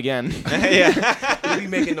called again. Yeah. they be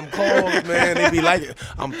making them calls, man. They be like,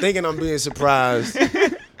 I'm thinking I'm being surprised.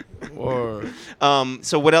 Or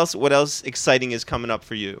So what else exciting is coming up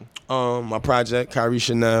for you? my project, Kyrie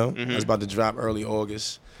Chanel, that's about to drop early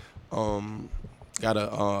August. Got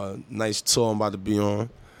a nice tour I'm about to be on.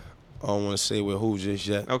 I don't want to say with who just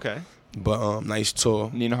yet, Okay. but nice tour.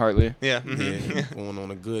 Nina Hartley. Yeah. Yeah, going on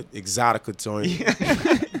a good Exotica tour.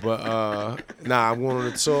 But I'm going on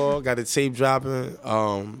the tour. Got the tape dropping.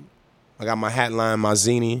 I got my hat line, my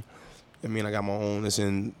zini. I got my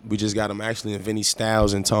own. We just got them actually in Vinnie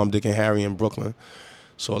Styles and Tom, Dick, and Harry in Brooklyn.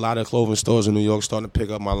 So a lot of clothing stores in New York starting to pick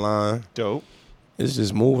up my line. Dope. It's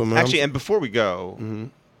just moving, man. Actually, and before we go,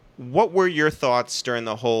 what were your thoughts during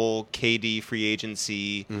the whole KD free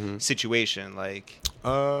agency situation? Like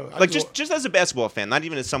just as a basketball fan, not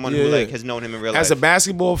even as someone who like has known him in real life. As a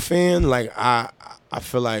basketball fan, like I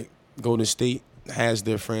feel like Golden State has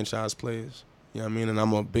their franchise players. You know what I mean? And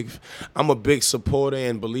I'm a big supporter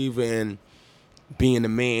and believer in being the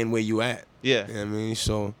man where you at. Yeah. You know what I mean?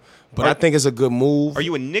 So, but I think it's a good move. Are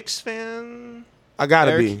you a Knicks fan? I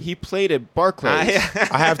gotta Eric, be. he played at Barclays.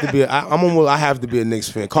 I have to be. I have to be a Knicks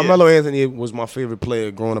fan. Carmelo Anthony was my favorite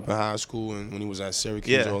player growing up in high school and when he was at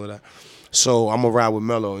Syracuse, all of that. So I'm gonna ride with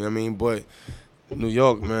Melo. You know what I mean? But New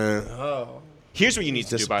York, man. Here's what you need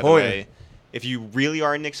to do, by the disappointing. way. If you really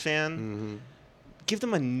are a Knicks fan, give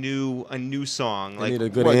them a new song. I Like need a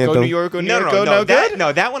good What, anthem. go New York, go New York, go no that, good?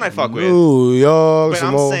 no, that one I fuck with. New York. But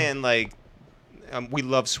I'm saying like. We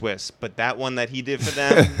love Swiss, but that one that he did for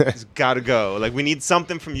them has got to go. Like we need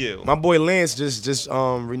something from you. My boy Lance just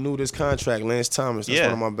renewed his contract. Lance Thomas, that's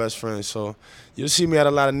one of my best friends. So you'll see me at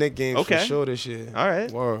a lot of Knicks games for sure this year. All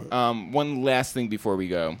right. Word. One last thing before we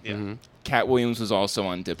go. Yeah. Cat Williams was also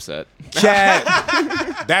on Dipset.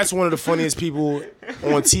 Cat, that's one of the funniest people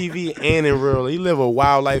on TV and in real. He live a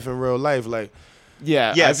wild life in real life. Like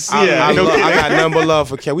Yeah. Yes. I no got kidding. nothing but love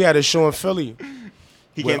for Cat. We had a show in Philly.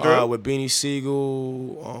 He came through? With Beanie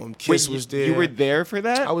Siegel, Kiss was there. You were there for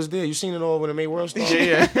that? I was there. You seen it all when it made World Star?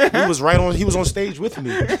 Yeah. He was on stage with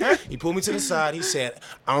me. He pulled me to the side. He said,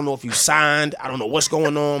 I don't know if you signed. I don't know what's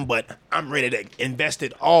going on, but I'm ready to invest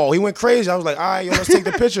it all. He went crazy. I was like, all right, yo, let's take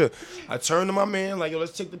the picture. I turned to my man, like, yo,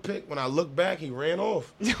 let's take the pic. When I looked back, he ran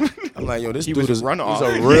off. I'm like, yo, this dude is run off.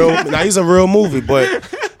 He's a real movie,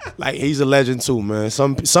 but like he's a legend too, man.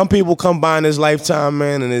 Some people come by in his lifetime,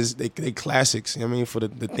 man, and they classics. You know what I mean, for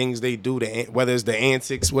the things they do, whether it's the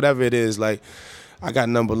antics, whatever it is. Like, I got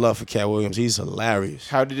nothing but love for Cat Williams. He's hilarious.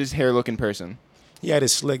 How did his hair look in person? He had it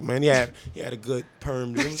slick, man. He had a good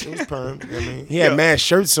perm. It was perm. You know what I mean? He had mad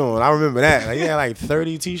shirts on. I remember that. Like, he had like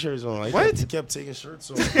 30 T-shirts on. Like, what? He kept taking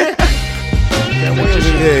shirts on. He's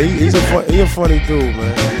a funny dude,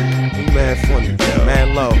 man. He mad funny. Mad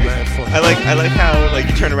love, mad funny. I like how like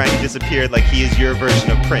you turn around, he disappeared. Like he is your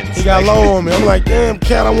version of Prince. He got low on me. I'm like, damn,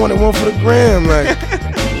 Cat, I wanted one for the gram. Like,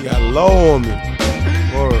 he got low on me.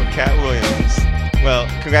 Word. Cat Williams. Well,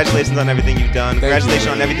 congratulations on everything you've done. Congratulations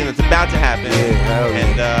on everything that's about to happen. Yeah, hell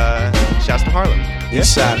yeah. And shouts to Harlem.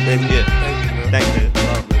 East side, baby. Yeah. Thank you, man. Thanks, man.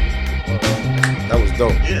 That was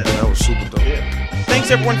dope. Yeah. That was super dope. Yeah.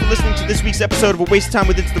 Thanks everyone for listening to this week's episode of A Waste of Time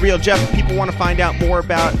with It's The Real. Jeff, if people want to find out more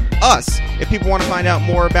about us, if people want to find out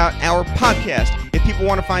more about our podcast, if people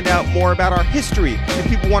want to find out more about our history, if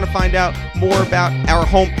people want to find out more about our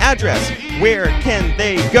home address, where can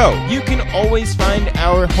they go? You can always find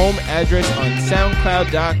our home address on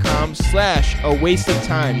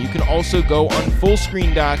soundcloud.com/awasteoftime. You can also go on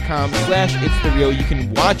fullscreen.com/itsthereal. You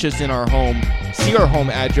can watch us in our home, see our home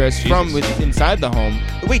address from inside the home.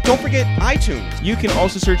 Wait, don't forget iTunes. You can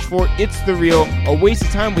also search for It's The Real, A Waste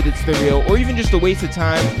of Time with It's The Real, or even just A Waste of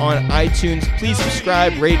Time on iTunes. Please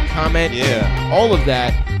subscribe, rate, comment, all of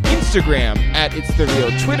that. Instagram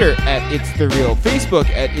 @It'sTheReal, Twitter @It'sTheReal, Facebook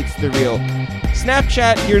 @It'sTheReal,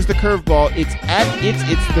 Snapchat, here's the curveball, it's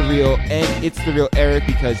 @It'sTheReal, and It's The Real Eric,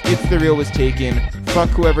 because It's The Real was taken. Fuck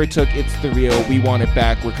whoever took It's The Real. We want it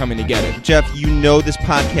back. We're coming to get it. Jeff, you know this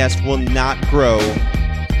podcast will not grow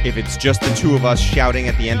if it's just the two of us shouting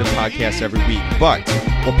at the end of podcasts every week. But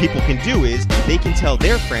what people can do is they can tell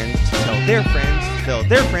their friends to tell their friends to tell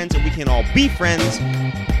their friends, and we can all be friends.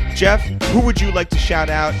 Jeff, who would you like to shout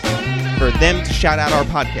out for them to shout out our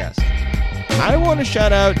podcast? I want to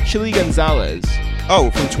shout out Chili Gonzalez.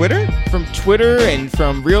 Oh, from Twitter? From Twitter and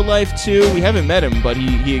from real life too. We haven't met him, but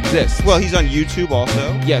he exists. Well, he's on YouTube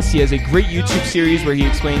also. Yes, he has a great YouTube series where he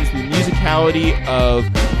explains the musicality of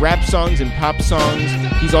rap songs and pop songs.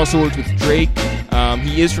 He's also worked with Drake.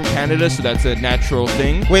 He is from Canada, so that's a natural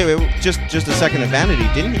thing. Wait, just a second of vanity.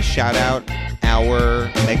 Didn't he shout out our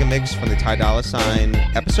Mega Mix from the Ty Dolla $ign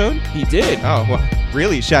episode? He did. Oh, well,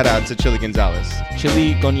 really? Shout out to Chili Gonzalez.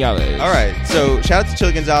 Chili Gonzalez. All right, so shout out to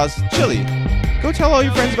Chili Gonzalez. Chili, go tell all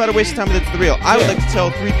your friends about A Waste of Time with It's The Real. I would like to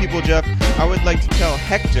tell 3 people, Jeff. I would like to tell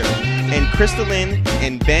Hector and Crystalline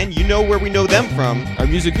and Ben. You know where we know them from. Our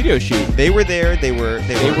music video shoot. They were there. They were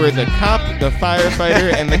the cop, the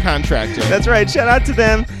firefighter, and the contractor. That's right. Shout out to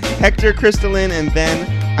them, Hector, Crystalline, and Ben.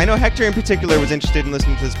 I know Hector in particular was interested in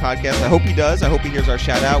listening to this podcast. I hope he does. I hope he hears our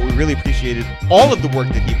shout out. We really appreciated all of the work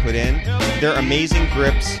that he put in. They're amazing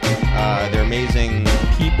grips. They're amazing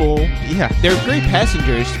people. Yeah. They're great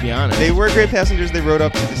passengers, to be honest. They were great passengers. They rode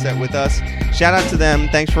up to the set with us. Shout out to them.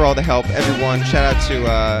 Thanks for all the help, everyone. Shout out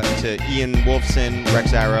to Ian Wolfson,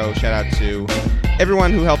 Rex Arrow. Shout out to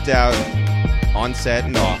everyone who helped out on set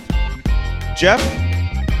and off. Jeff,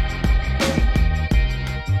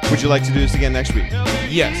 would you like to do this again next week?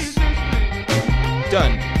 Yes.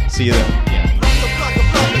 Done. See you then. Yeah.